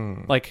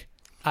 Like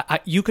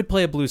you could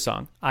play a blues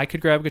song. I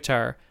could grab a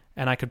guitar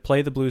and I could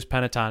play the blues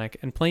pentatonic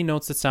and play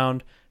notes that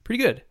sound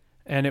pretty good,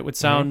 and it would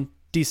sound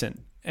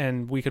decent,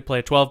 and we could play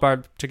a 12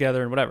 bar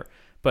together and whatever.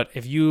 But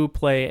if you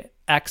play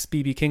X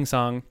BB King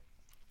song,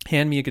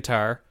 hand me a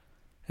guitar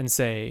and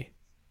say,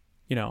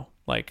 you know,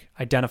 like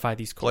identify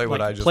these chords.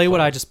 Play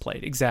what I just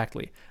played.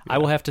 Exactly. Yeah. I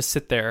will have to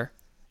sit there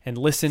and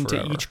listen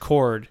to each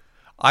chord.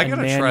 I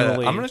gotta try that.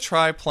 I'm gonna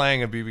try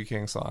playing a BB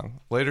King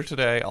song later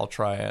today. I'll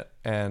try it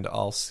and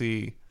I'll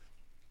see.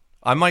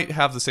 I might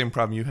have the same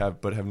problem you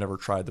have, but have never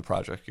tried the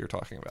project you're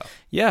talking about.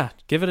 Yeah,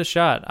 give it a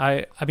shot.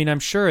 I mean, I'm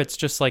sure it's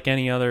just like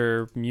any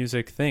other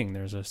music thing.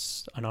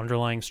 There's an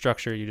underlying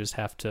structure you just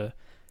have to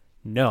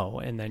know,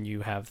 and then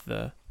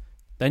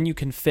then you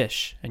can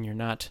fish, and you're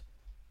not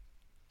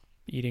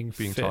being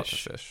taught to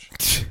fish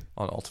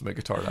on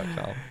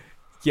ultimateguitar.com.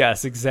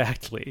 Yes,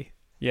 exactly.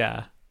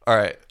 Yeah. All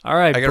right.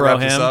 I gotta wrap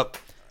this up.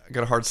 I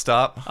got a hard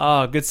stop.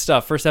 Oh, good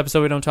stuff. First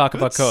episode we don't talk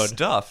about code.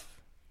 Stuff.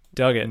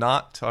 Dug it.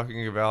 Not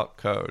talking about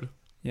code.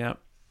 Yeah.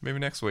 Maybe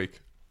next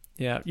week.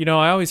 Yeah. You know,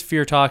 I always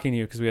fear talking to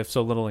you because we have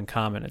so little in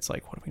common. It's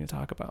like, what are we going to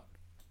talk about?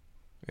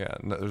 Yeah.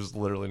 There's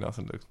literally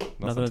nothing to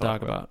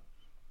talk about.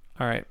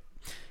 All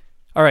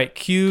right.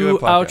 Cue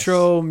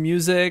outro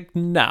music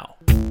now.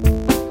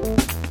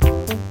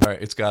 All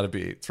right. It's got to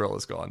be Thrill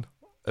Is Gone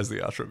as the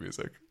outro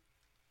music.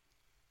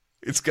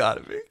 It's got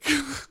to be.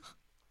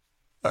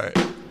 All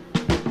right.